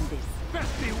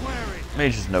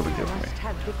Mage is no big deal for me.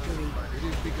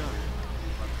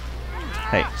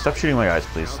 Hey, stop shooting my guys,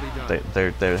 please. They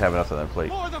have enough on their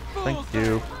plate. Thank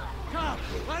you. Come,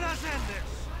 let us end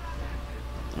this.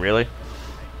 Really?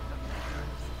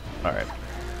 All right.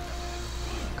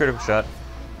 Critical shot.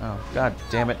 Oh god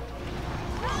damn it!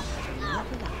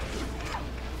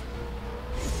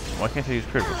 Why can't I use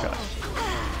critical shots?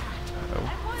 Oh.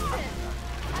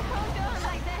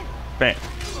 Bam.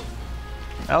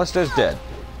 Alistair's dead.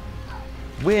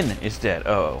 Wynn is dead.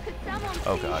 Oh.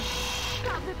 Oh god.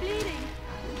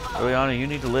 Liliana, you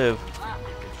need to live.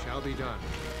 It shall be done.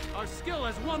 Our skill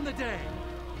has won the day.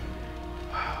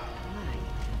 That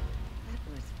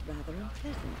was rather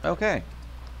unpleasant. Okay.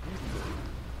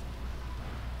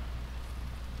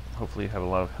 Hopefully you have a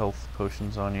lot of health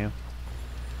potions on you.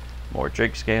 More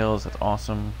Drake scales, that's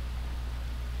awesome.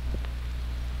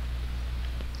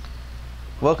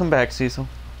 Welcome back, Cecil.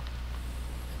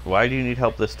 Why do you need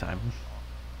help this time?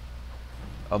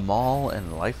 A Maul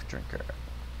and Life Drinker.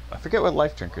 I forget what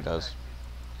Life Drinker does.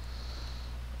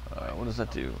 What does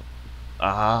that do?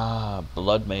 Ah,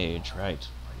 Blood Mage, right.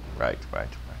 Right. Yep.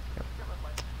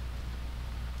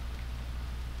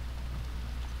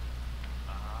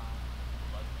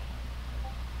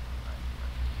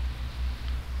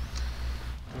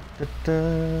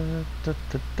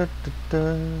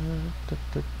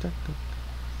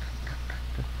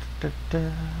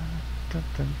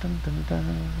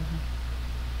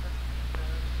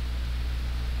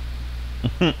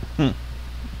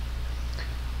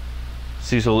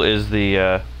 Cecil is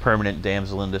the permanent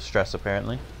damsel in distress,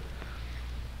 apparently.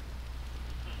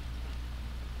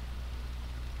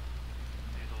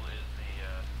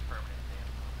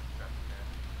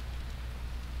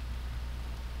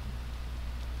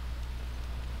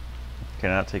 Can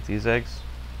I not take these eggs?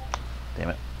 Damn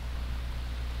it.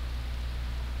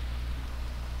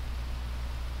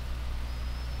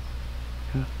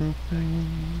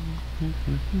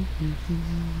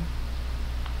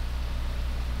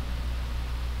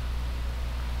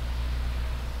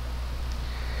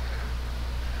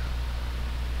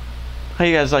 How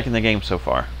you guys liking the game so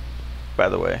far, by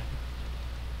the way?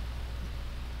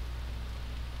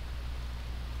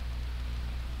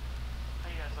 How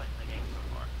you guys liking the game so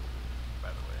far, by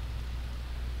the way?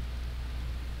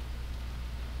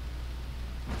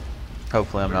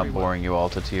 Hopefully I'm not boring you all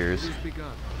to tears.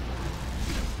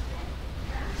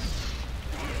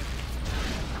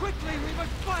 Quickly, we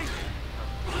must fight!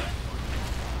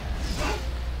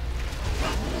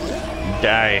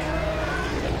 Die.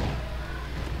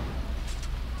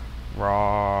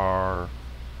 Roar.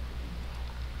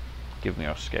 Give me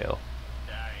a scale.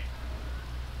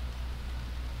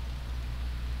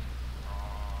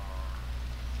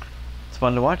 It's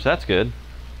fun to watch, that's good.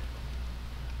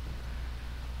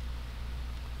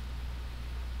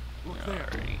 Look there,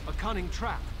 a cunning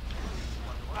trap.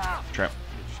 Trap.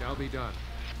 It shall be done.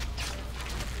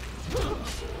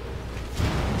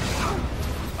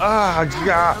 Ah,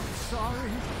 yeah.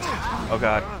 Oh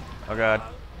god. Oh god.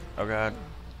 Oh god.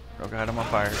 Oh god, I'm on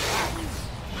fire.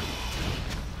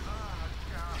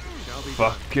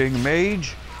 Fucking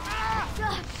mage. Here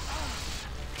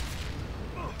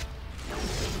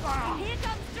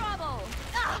comes trouble.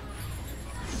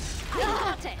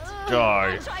 Got it.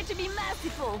 Die. Try to be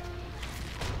merciful.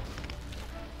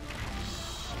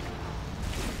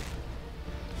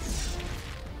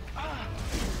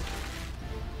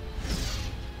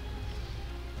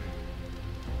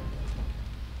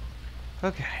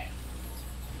 Okay.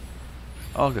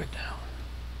 All good now.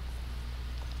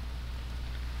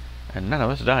 And none of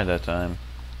us died that time.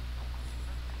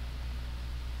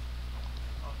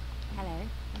 Hello.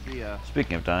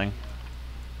 Speaking of dying,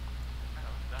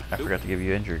 I forgot to give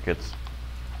you injury kits.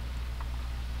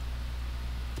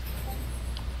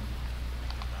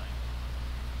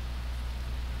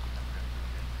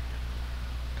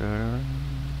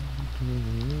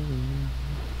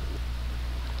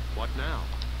 What now?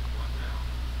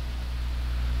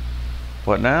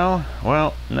 What now?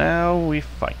 Well, now we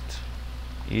fight.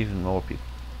 Even more people.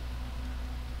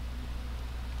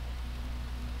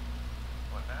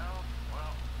 What now?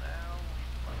 Well, now we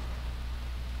fight.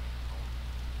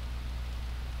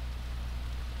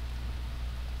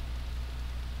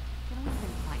 Can we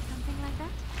even fight something like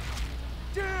that?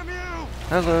 Damn you!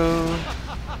 Hello.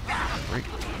 Great.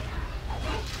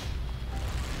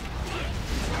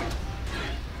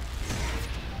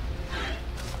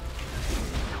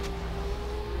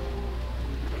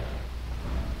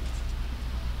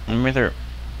 Let me through.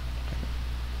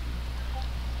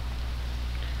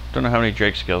 Don't know how many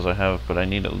Drake skills I have, but I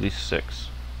need at least 6.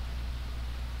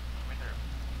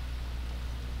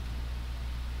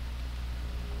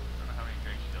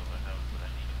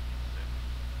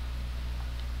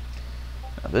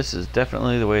 Now, this is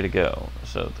definitely the way to go.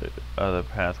 So the other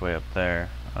pathway up there.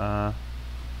 Yeah,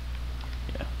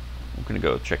 I'm gonna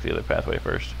go check the other pathway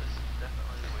first.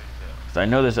 Because I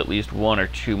know there's at least 1 or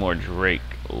 2 more Drake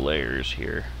layers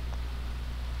here.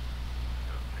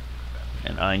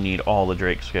 And I need all the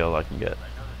Drake scale I can get.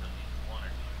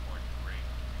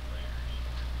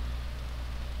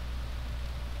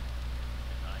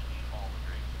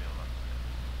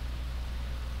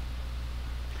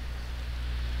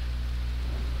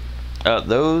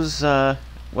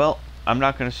 Well, I'm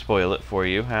not going to spoil it for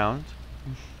you, Hound.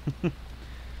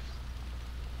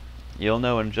 You'll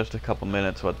know in just a couple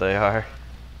minutes what they are.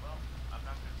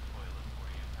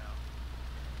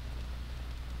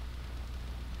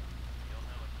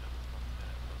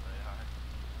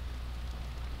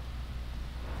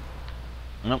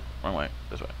 Nope, wrong way.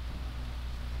 This way.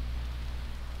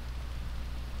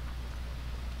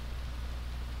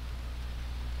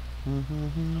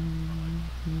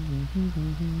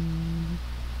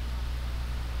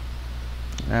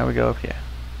 Now we go up here.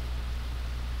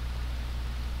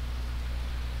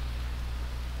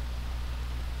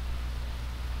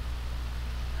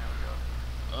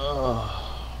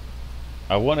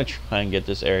 I want to try and get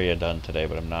this area done today,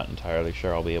 but I'm not entirely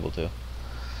sure I'll be able to.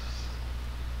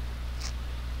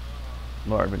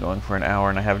 Lord, I've been going for an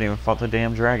hour and I haven't even fought the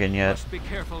damn dragon yet. Must be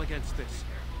careful against this.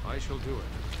 I shall do it.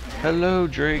 Hello,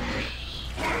 Drake.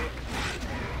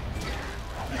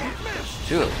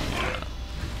 Do it.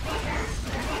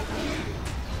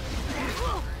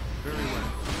 Very well.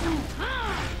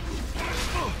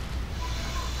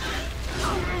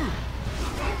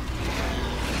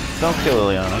 Don't kill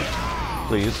Liliana,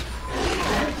 please.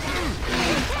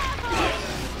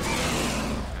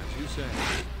 As you say,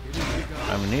 it is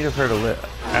begun. I'm in need of her to live.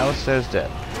 Alistair's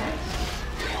dead. It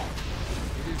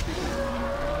is begun.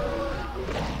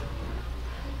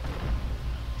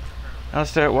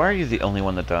 Alistair, why are you the only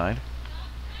one that died?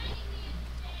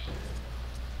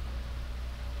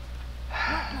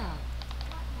 What now?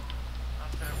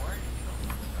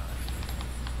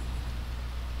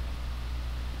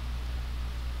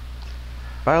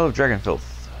 Vial of Dragon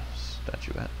Filth.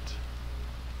 Statuette.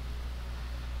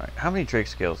 Alright, how many Drake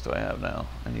scales do I have now?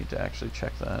 I need to actually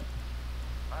check that.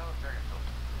 Vial of Dragon Filth.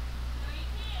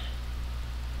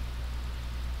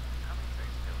 How many Drake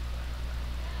scales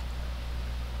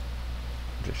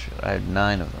do I have? I have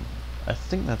 9 of them. I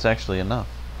think that's actually enough.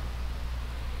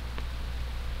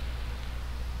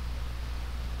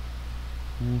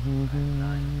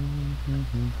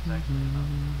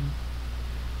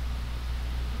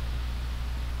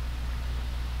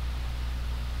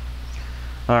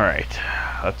 Alright,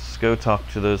 let's go talk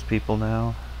to those people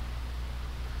now.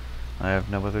 I have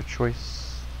no other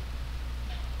choice.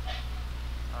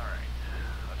 Alright,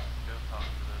 let's go talk to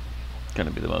those people. It's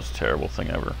gonna be the most terrible thing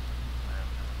ever.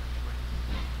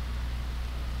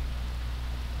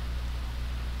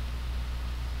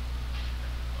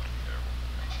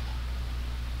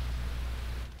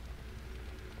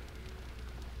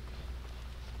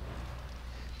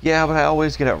 Yeah, but I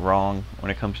always get it wrong when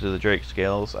it comes to the Drake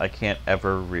scales. I can't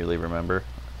ever really remember.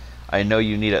 I know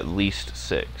you need at least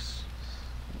 6.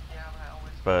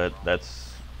 But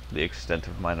that's the extent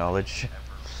of my knowledge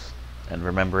and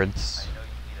remembrance.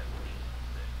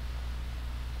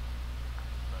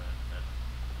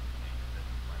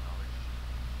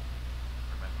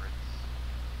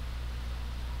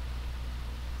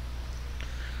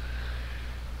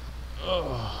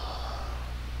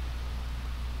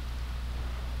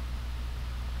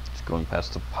 Going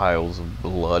past the piles of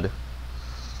blood.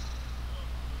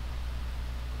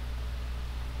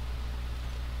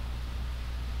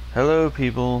 Hello,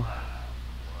 people.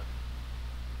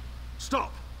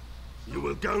 Stop! You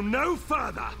will go no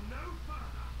further!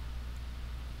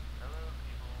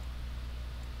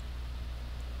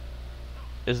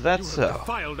 Is that You so? have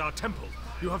defiled our temple.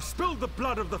 You have spilled the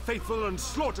blood of the faithful and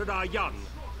slaughtered our young.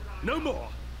 No more.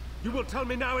 You will tell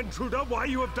me now, intruder, why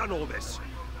you have done all this.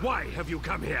 Why have you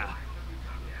come here?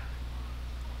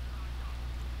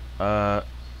 I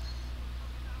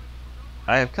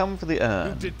have come for the urn.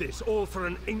 You did this all for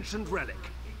an ancient relic.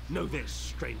 Know this,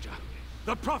 stranger.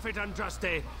 The prophet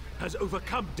Andraste has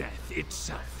overcome death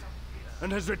itself,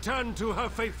 and has returned to her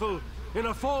faithful in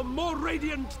a form more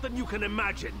radiant than you can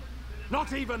imagine.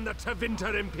 Not even the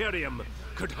Tevinter Imperium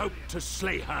could hope to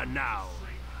slay her now.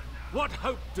 What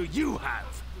hope do you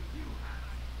have?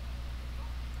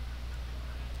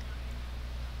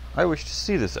 I wish to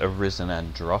see this arisen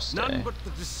Andraste. None but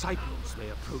the disciples may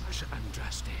approach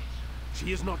Andraste.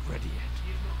 She is not ready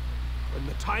yet. When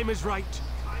the time is right,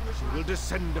 she will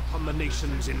descend upon the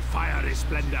nations in fiery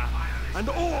splendor, and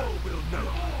all will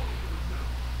know.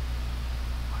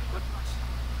 But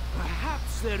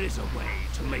perhaps there is a way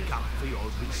to make up for your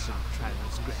recent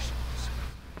transgressions.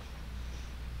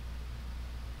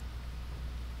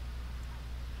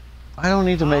 I don't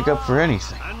need to make up for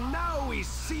anything. And now we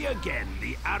see again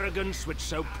the arrogance which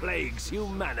so plagues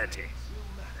humanity.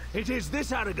 It is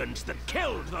this arrogance that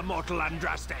killed the mortal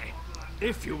Andraste.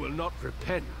 If you will not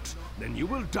repent, then you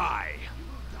will die.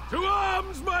 To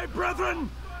arms, my brethren!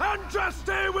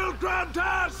 Andraste will grant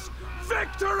us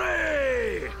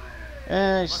victory!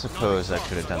 I suppose I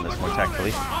could have done this more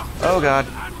tactfully. Oh god.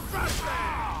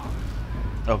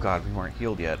 Oh god, we weren't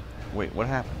healed yet. Wait, what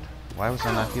happened? Why was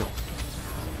I not healed?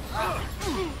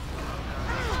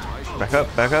 Back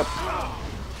up, back up.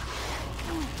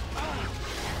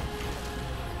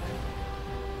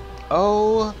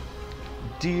 Oh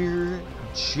dear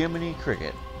Jiminy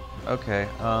Cricket. Okay,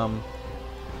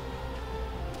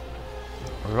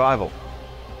 revival.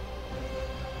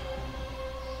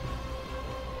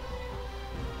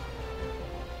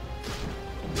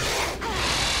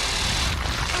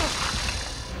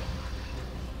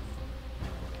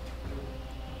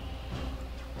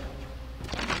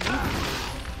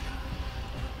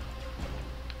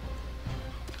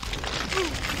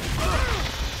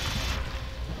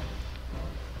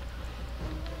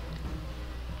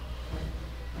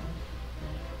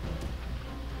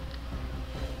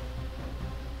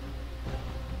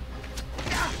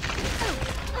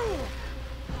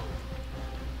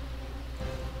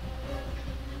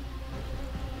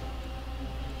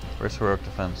 Where's heroic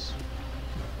defense?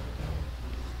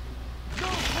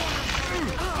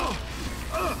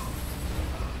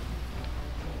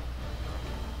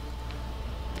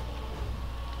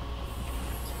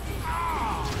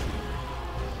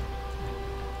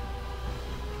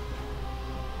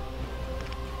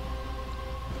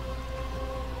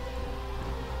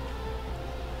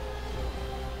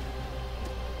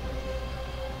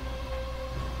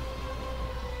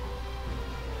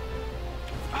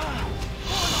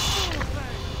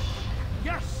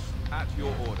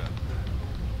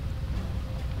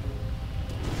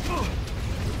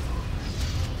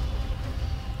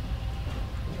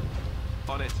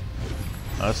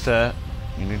 Alistair,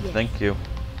 you need to thank you.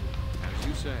 As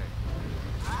you say.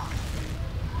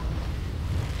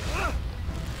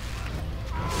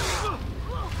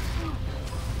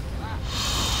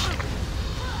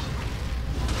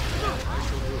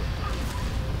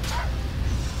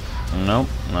 Nope,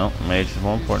 nope. Mage is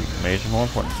more important. Mage is more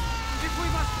important.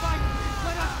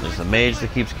 There's the mage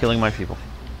that keeps killing my people.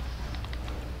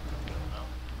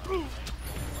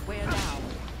 Where now?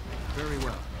 Very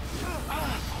well.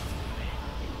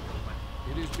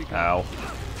 It is begun. Ow.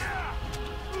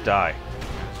 Die.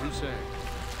 As you say.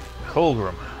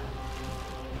 Colgrim.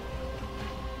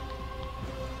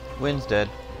 Wynn's dead.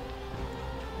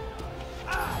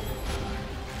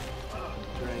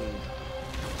 Drained.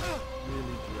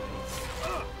 Really drained.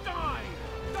 Die!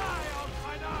 Die,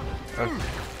 outsider! Okay.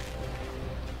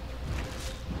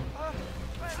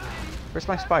 Where's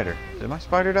my spider? Did my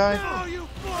spider die? No, you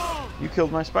fool! You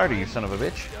killed my spider, you son of a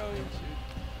bitch.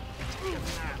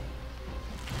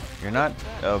 You're not...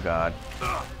 Oh, God.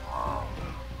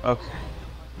 Okay.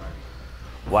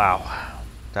 Wow.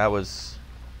 That was...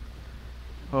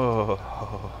 Oh.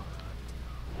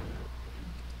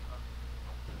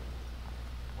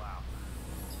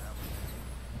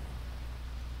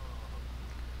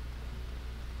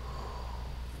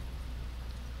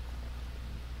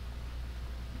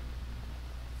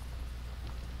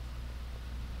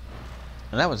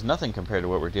 And that was nothing compared to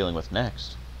what we're dealing with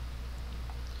next.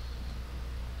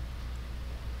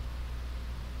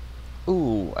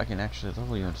 Ooh, I can actually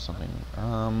level you into something.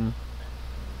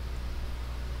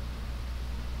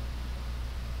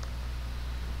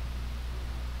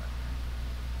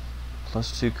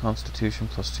 +2 Constitution,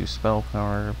 +2 spell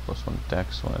power, +1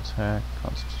 Dex, 1 attack,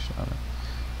 Constitution honor.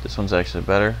 This one's actually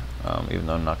better, even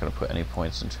though I'm not going to put any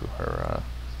points into her.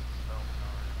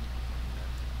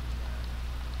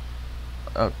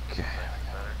 Okay.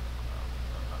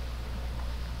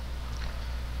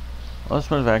 Last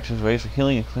mode of actions, ways for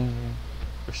healing and cleansing,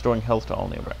 restoring health to all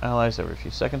nearby allies every few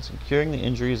seconds, and curing the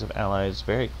injuries of allies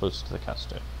very close to the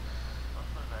caster.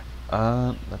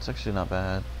 That's actually not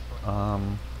bad.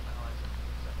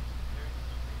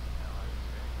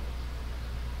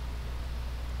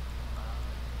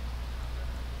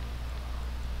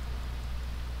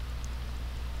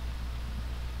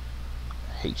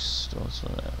 Haste. Also,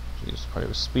 use part of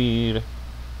his speed.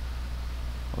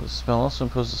 Well, the spell also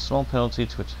imposes a small penalty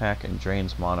to attack and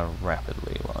drains mana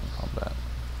rapidly while in combat.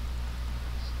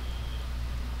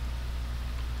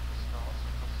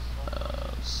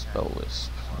 Spell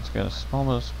Wisp. Let's get a small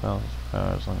amount of spells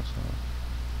power as long as.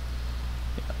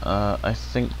 Yeah, I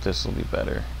think this will be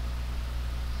better.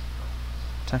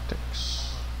 Tactics.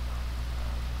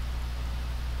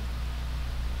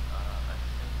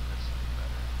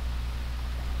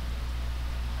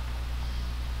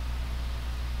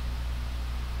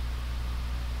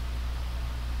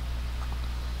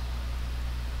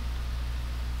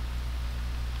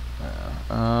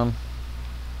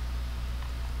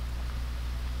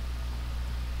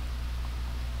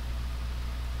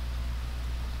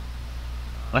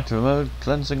 Active mode,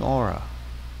 cleansing aura.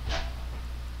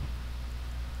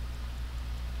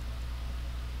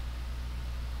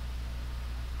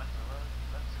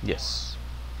 Yes.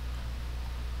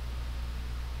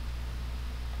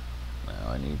 Now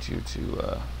I need you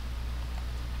to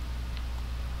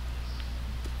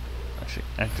actually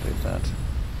activate that.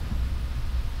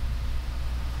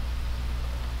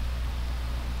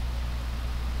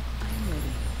 I'm ready.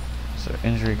 So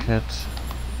injury kit.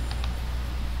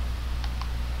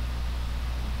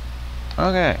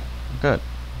 Okay, good.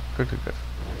 Good.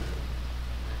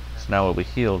 So now we'll be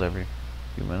healed every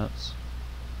few minutes.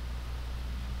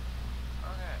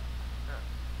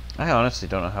 I honestly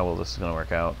don't know how well this is going to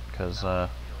work out, because,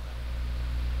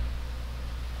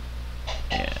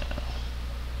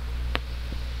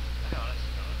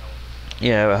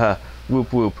 yeah,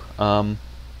 whoop whoop.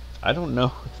 I don't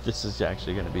know if this is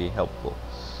actually going to be helpful.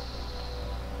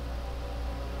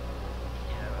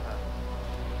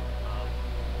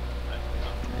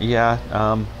 Yeah,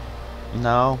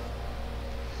 no.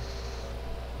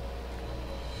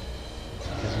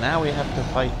 Because now we have to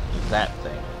fight that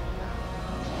thing.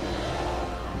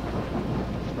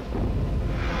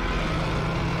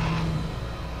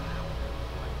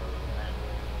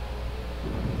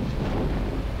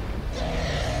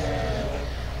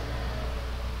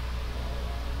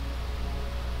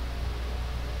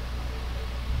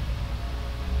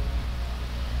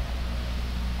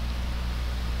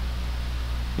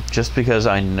 Just because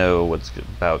I know what's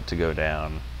about to go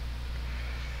down.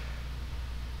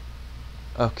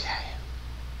 Okay.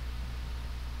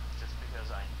 Just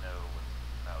because I know what's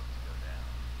about to go down.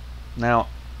 Now,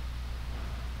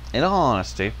 In all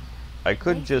honesty, I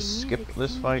could They just say skip music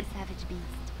this soothes fight. the savage beast,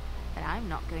 but I'm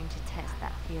not going to test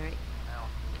that theory.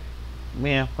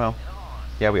 Yeah, well,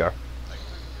 yeah, we are.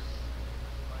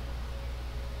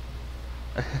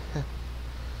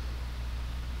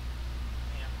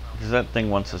 Because that thing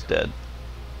wants us dead.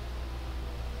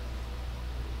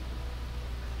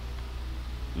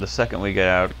 The second we get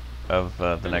out of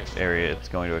the next area, it's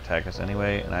going to attack us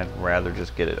anyway, and I'd rather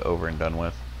just get it over and done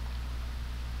with.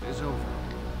 Is over.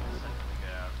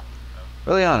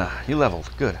 Liliana, you leveled.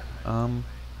 Good.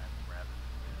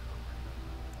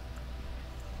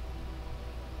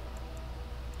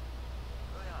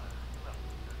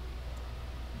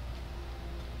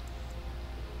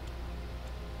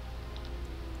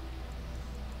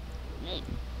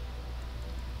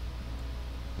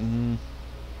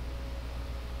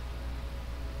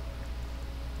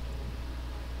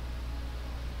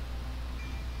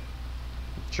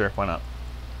 Sure, why not?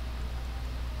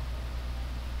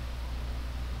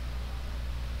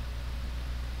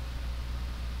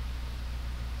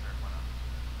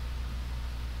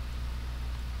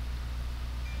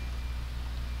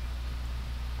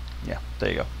 Yeah, there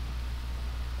you go.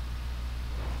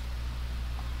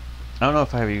 I don't know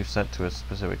if I have you set to a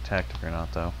specific tactic or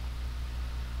not, though.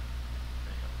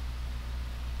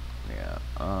 Yeah,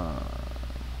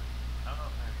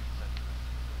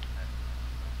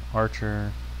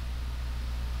 Archer.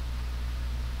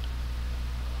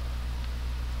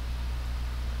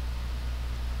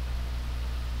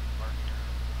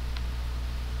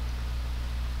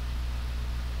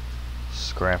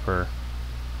 Scrapper.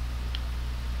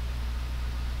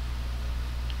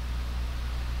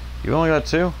 You only got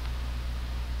two?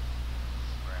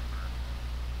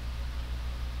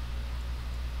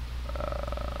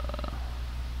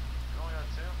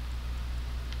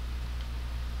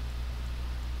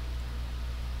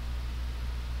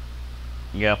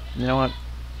 Yeah, you know what?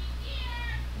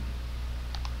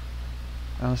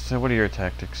 So what are your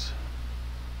tactics?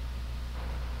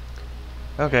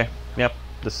 Okay, yep.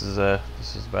 This is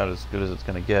about as good as it's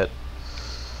gonna get.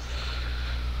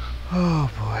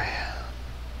 Oh boy.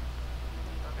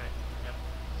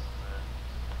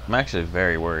 I'm actually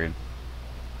very worried.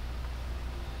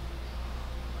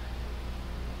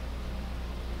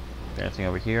 Anything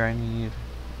over here I need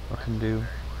or can do?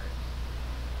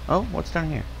 Oh, what's down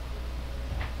here?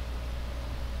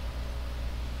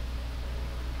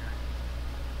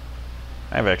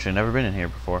 I've actually never been in here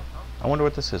before. I wonder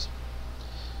what this is.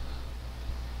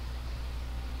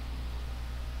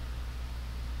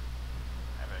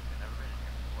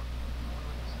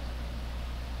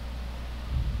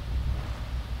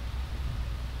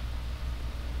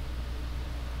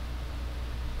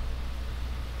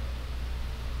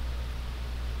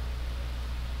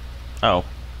 Oh,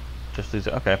 just these.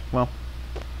 Okay, well.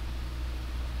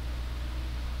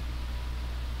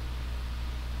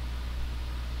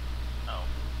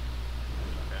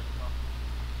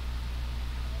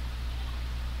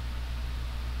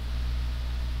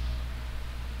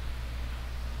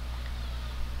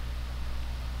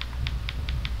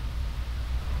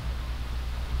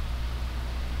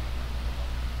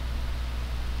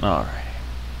 All right.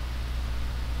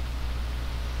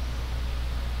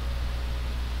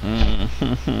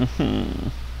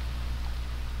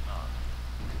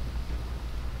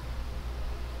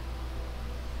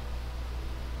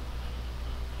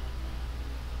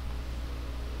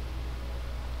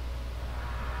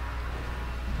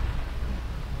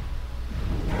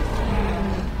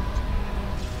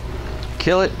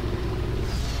 Kill it.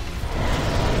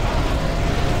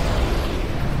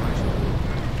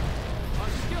 Our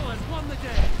skill has won the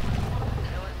day.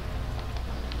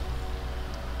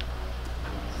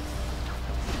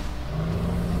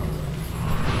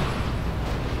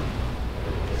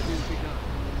 It's begun.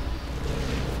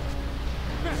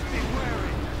 Best be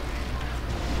wary.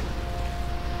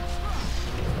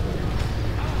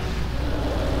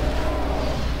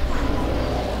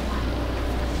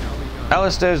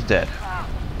 Alistair's dead.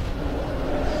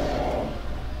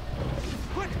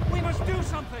 Quick, we must do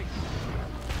something.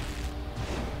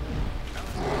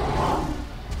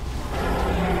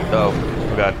 Oh,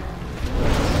 forgot.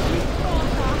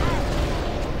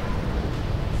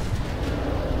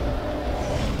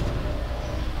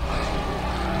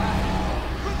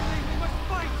 Quickly, we must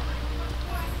fight.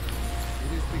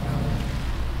 It is begun.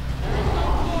 There is no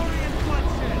glory in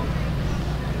bloodshed.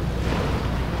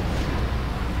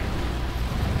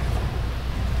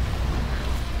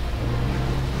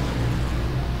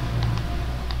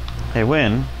 Hey,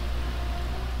 Win.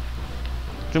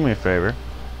 Do me a favor.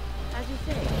 As you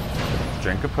say.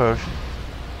 Drink a potion.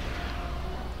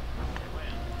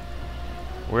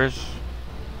 Where's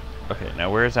Okay,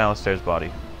 now where's Alistair's body?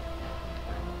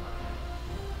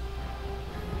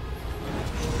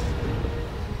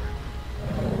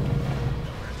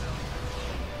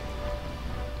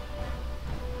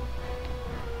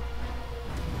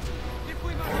 If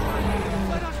we must fight,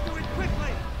 let us do it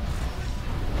quickly!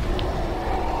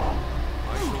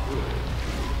 I shall do it.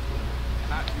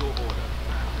 At your order.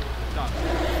 Done.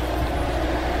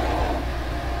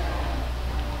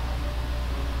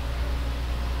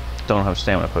 Don't have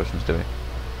stamina potions, do we?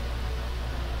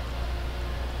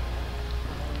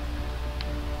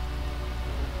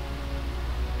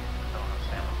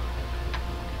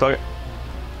 Fuck it.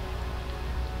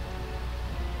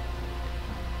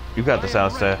 You got this,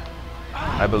 Alistair.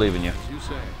 I believe in you. As you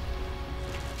say.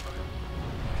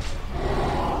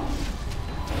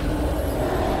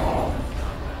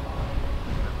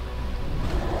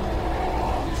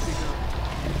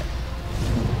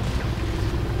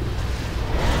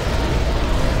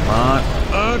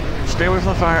 Stay away from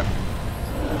the fire.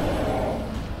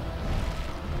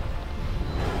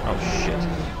 Oh shit.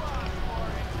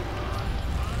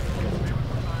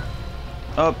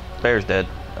 Oh, bear's dead.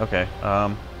 Okay.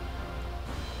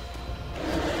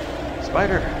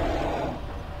 Spider.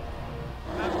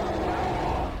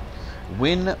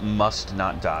 Wynn must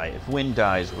not die. If Wynn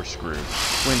dies, we're screwed.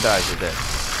 If Wynn dies, we're dead.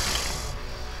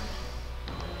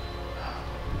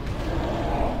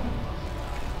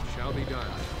 Shall be done.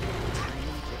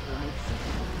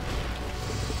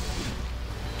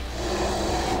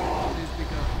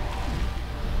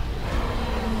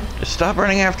 Just stop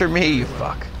running after me, you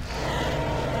fuck.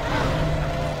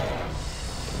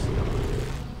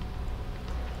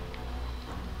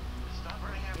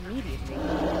 Immediately.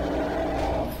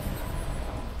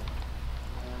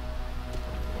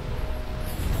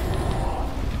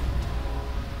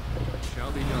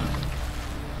 Shall be done.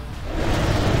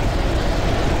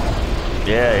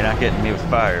 Yeah, you're not getting me with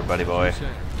fire, buddy boy. As you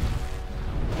say.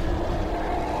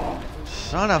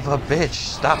 Son of a bitch,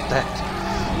 stop that.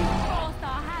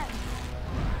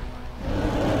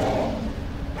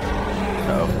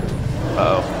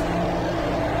 Uh-oh.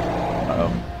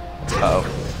 Uh-oh. Uh-oh.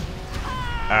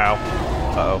 Ow.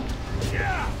 Uh-oh.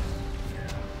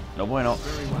 No bueno.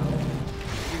 Very well.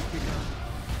 It is begun.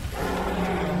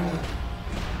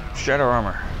 Shadow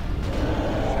armor.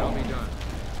 Shall be done.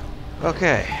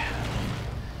 Okay.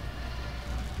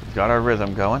 We've got our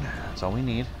rhythm going. That's all we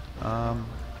need.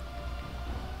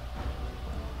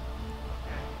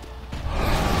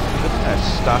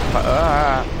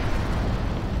 Stockpile.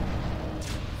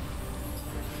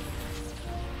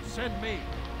 Send me.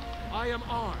 I am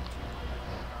armed.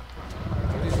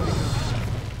 It is begun.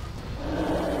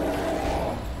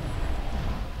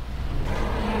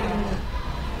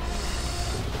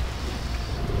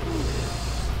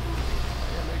 I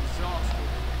am exhausted.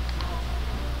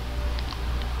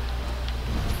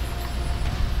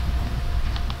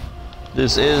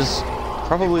 This is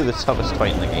probably the toughest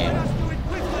fight in the game. Let us do it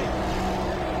quickly!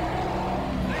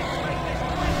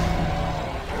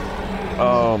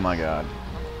 Oh my god.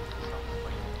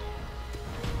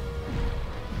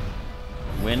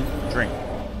 Win, drink.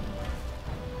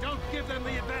 Don't give them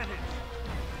the advantage!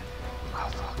 Oh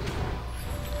fuck.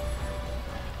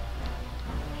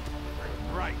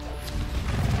 Right.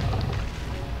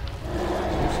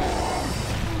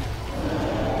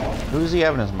 Who's he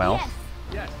have in his mouth?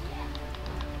 Yes.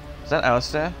 Is that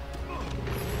Alistair?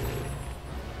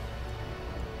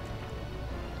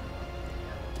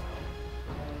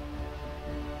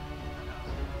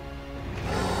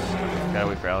 Gotta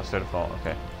wait for Alistair to fall.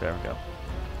 Okay, there we go.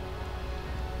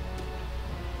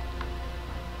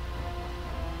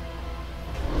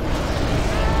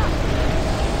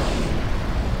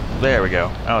 There we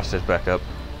go. Alistair's back up.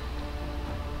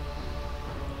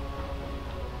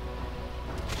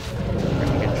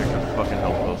 Get your fucking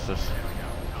health posters.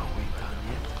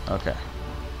 Okay.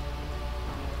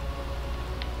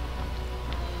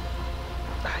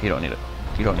 You don't need it.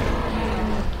 You don't need it.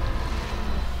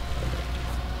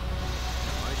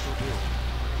 I shall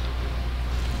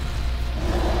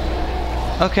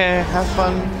do. Okay, have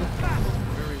fun.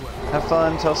 Very well. Have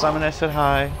fun. Tell Simon I said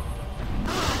hi.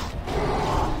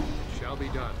 Shall be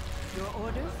done. Your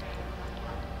orders?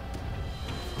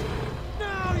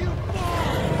 Now you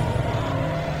fall!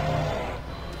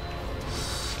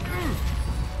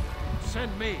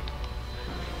 Send me.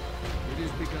 It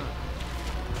is begun.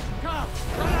 Come!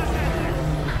 Let us end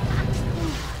it!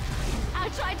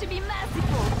 I'll try to be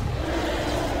merciful.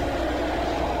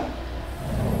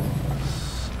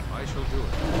 I shall do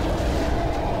it.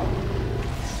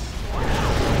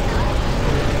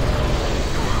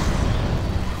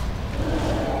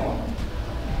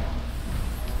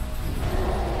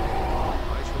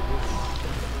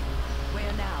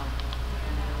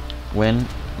 Win,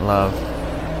 love.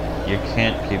 You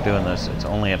can't keep doing this. It's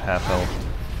only at half health.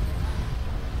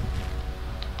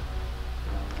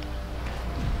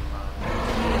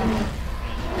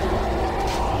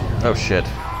 Oh shit.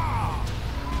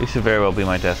 This could very well be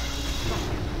my death.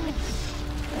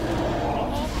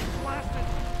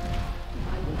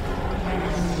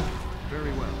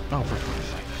 Very well. Oh, for fuck's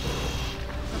sake.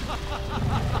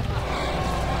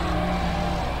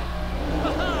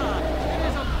 It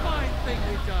is a fine thing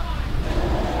we've done.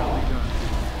 Shall be done.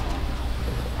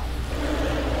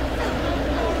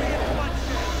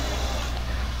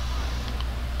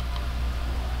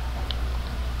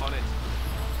 On it.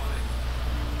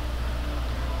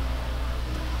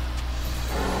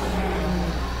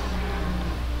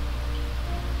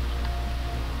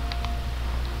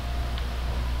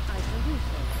 I shall do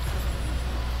so.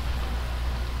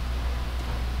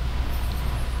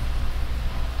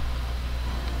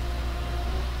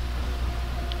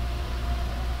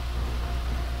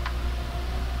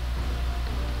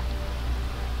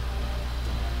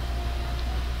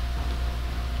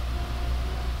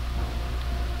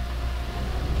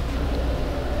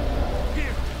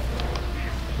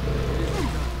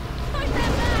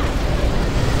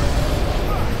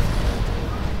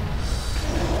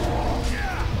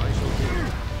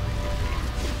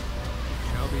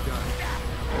 Shall be done.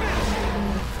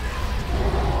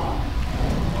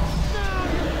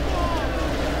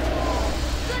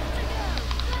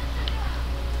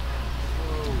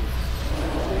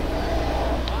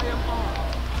 I am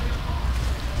armed.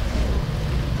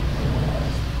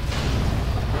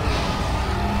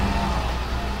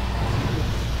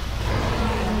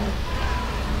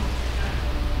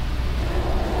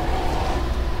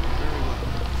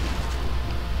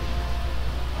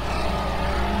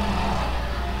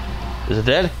 Is it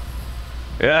dead?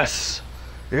 Yes!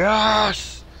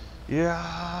 Yes!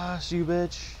 Yes, you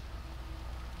bitch!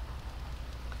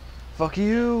 Fuck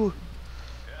you!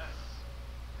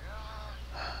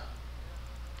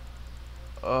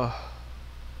 Ugh.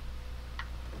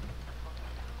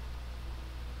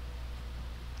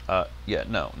 Yeah,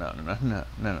 no. I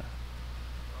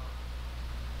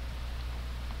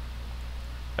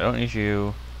don't need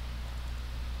you.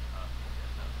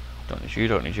 Don't need you.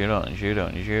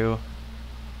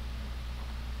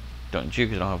 Don't need you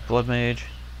because I don't have blood mage.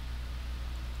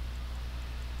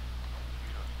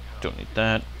 Don't need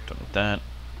that. Don't need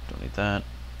that.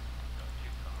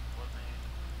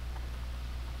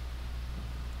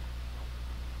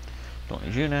 Don't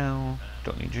need you now.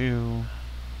 Don't need you.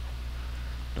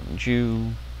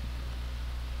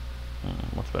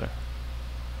 What's better?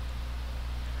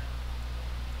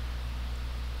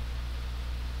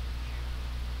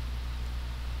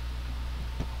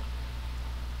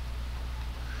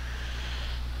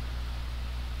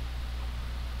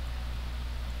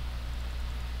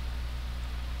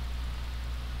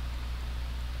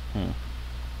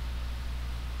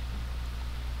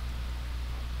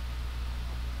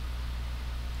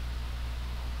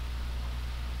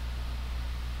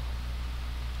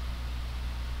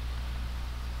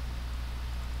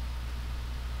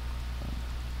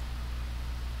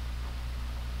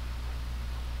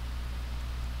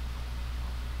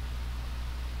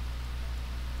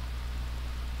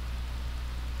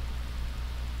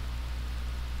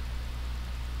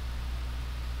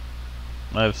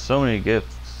 I have so many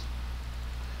gifts.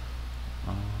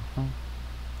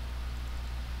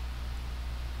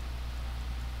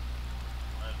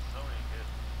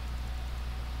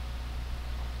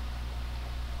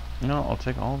 No, I'll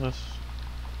take all this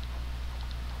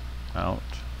out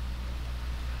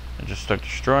and just start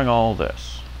destroying all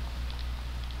this.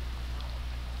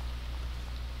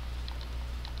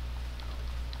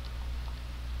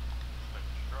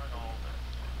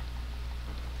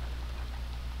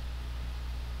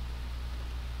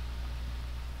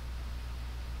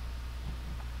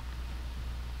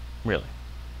 Really?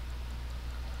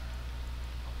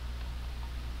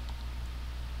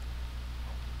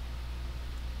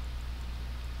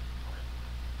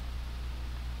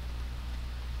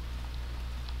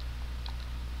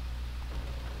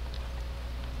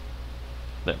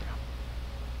 There we go.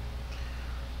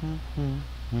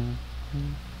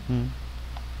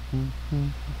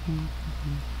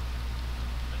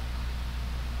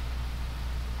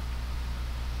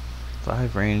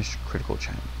 5 ranged critical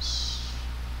chance.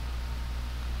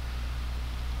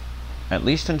 At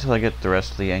least until I get the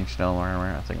rest of the ancient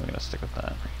armor, I think I'm gonna stick with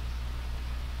that.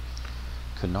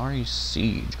 Canary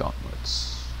Siege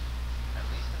Gauntlets.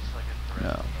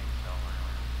 No.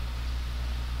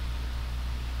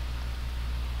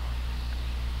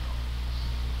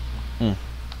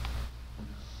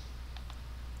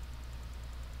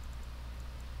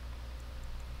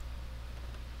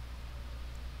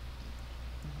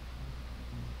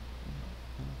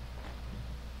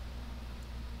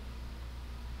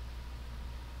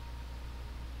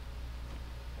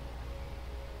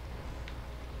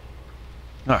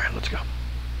 Alright, let's go.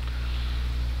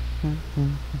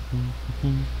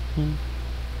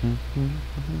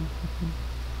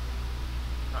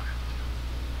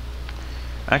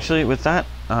 Actually, with that,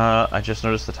 I just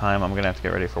noticed the time. I'm gonna have to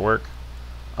get ready for work.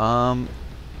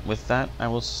 With that, I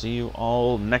will see you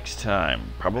all next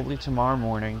time. Probably tomorrow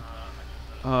morning.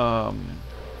 Or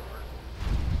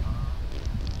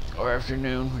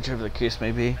afternoon, whichever the case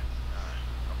may be.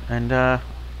 And,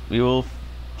 we will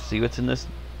see what's in this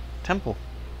temple.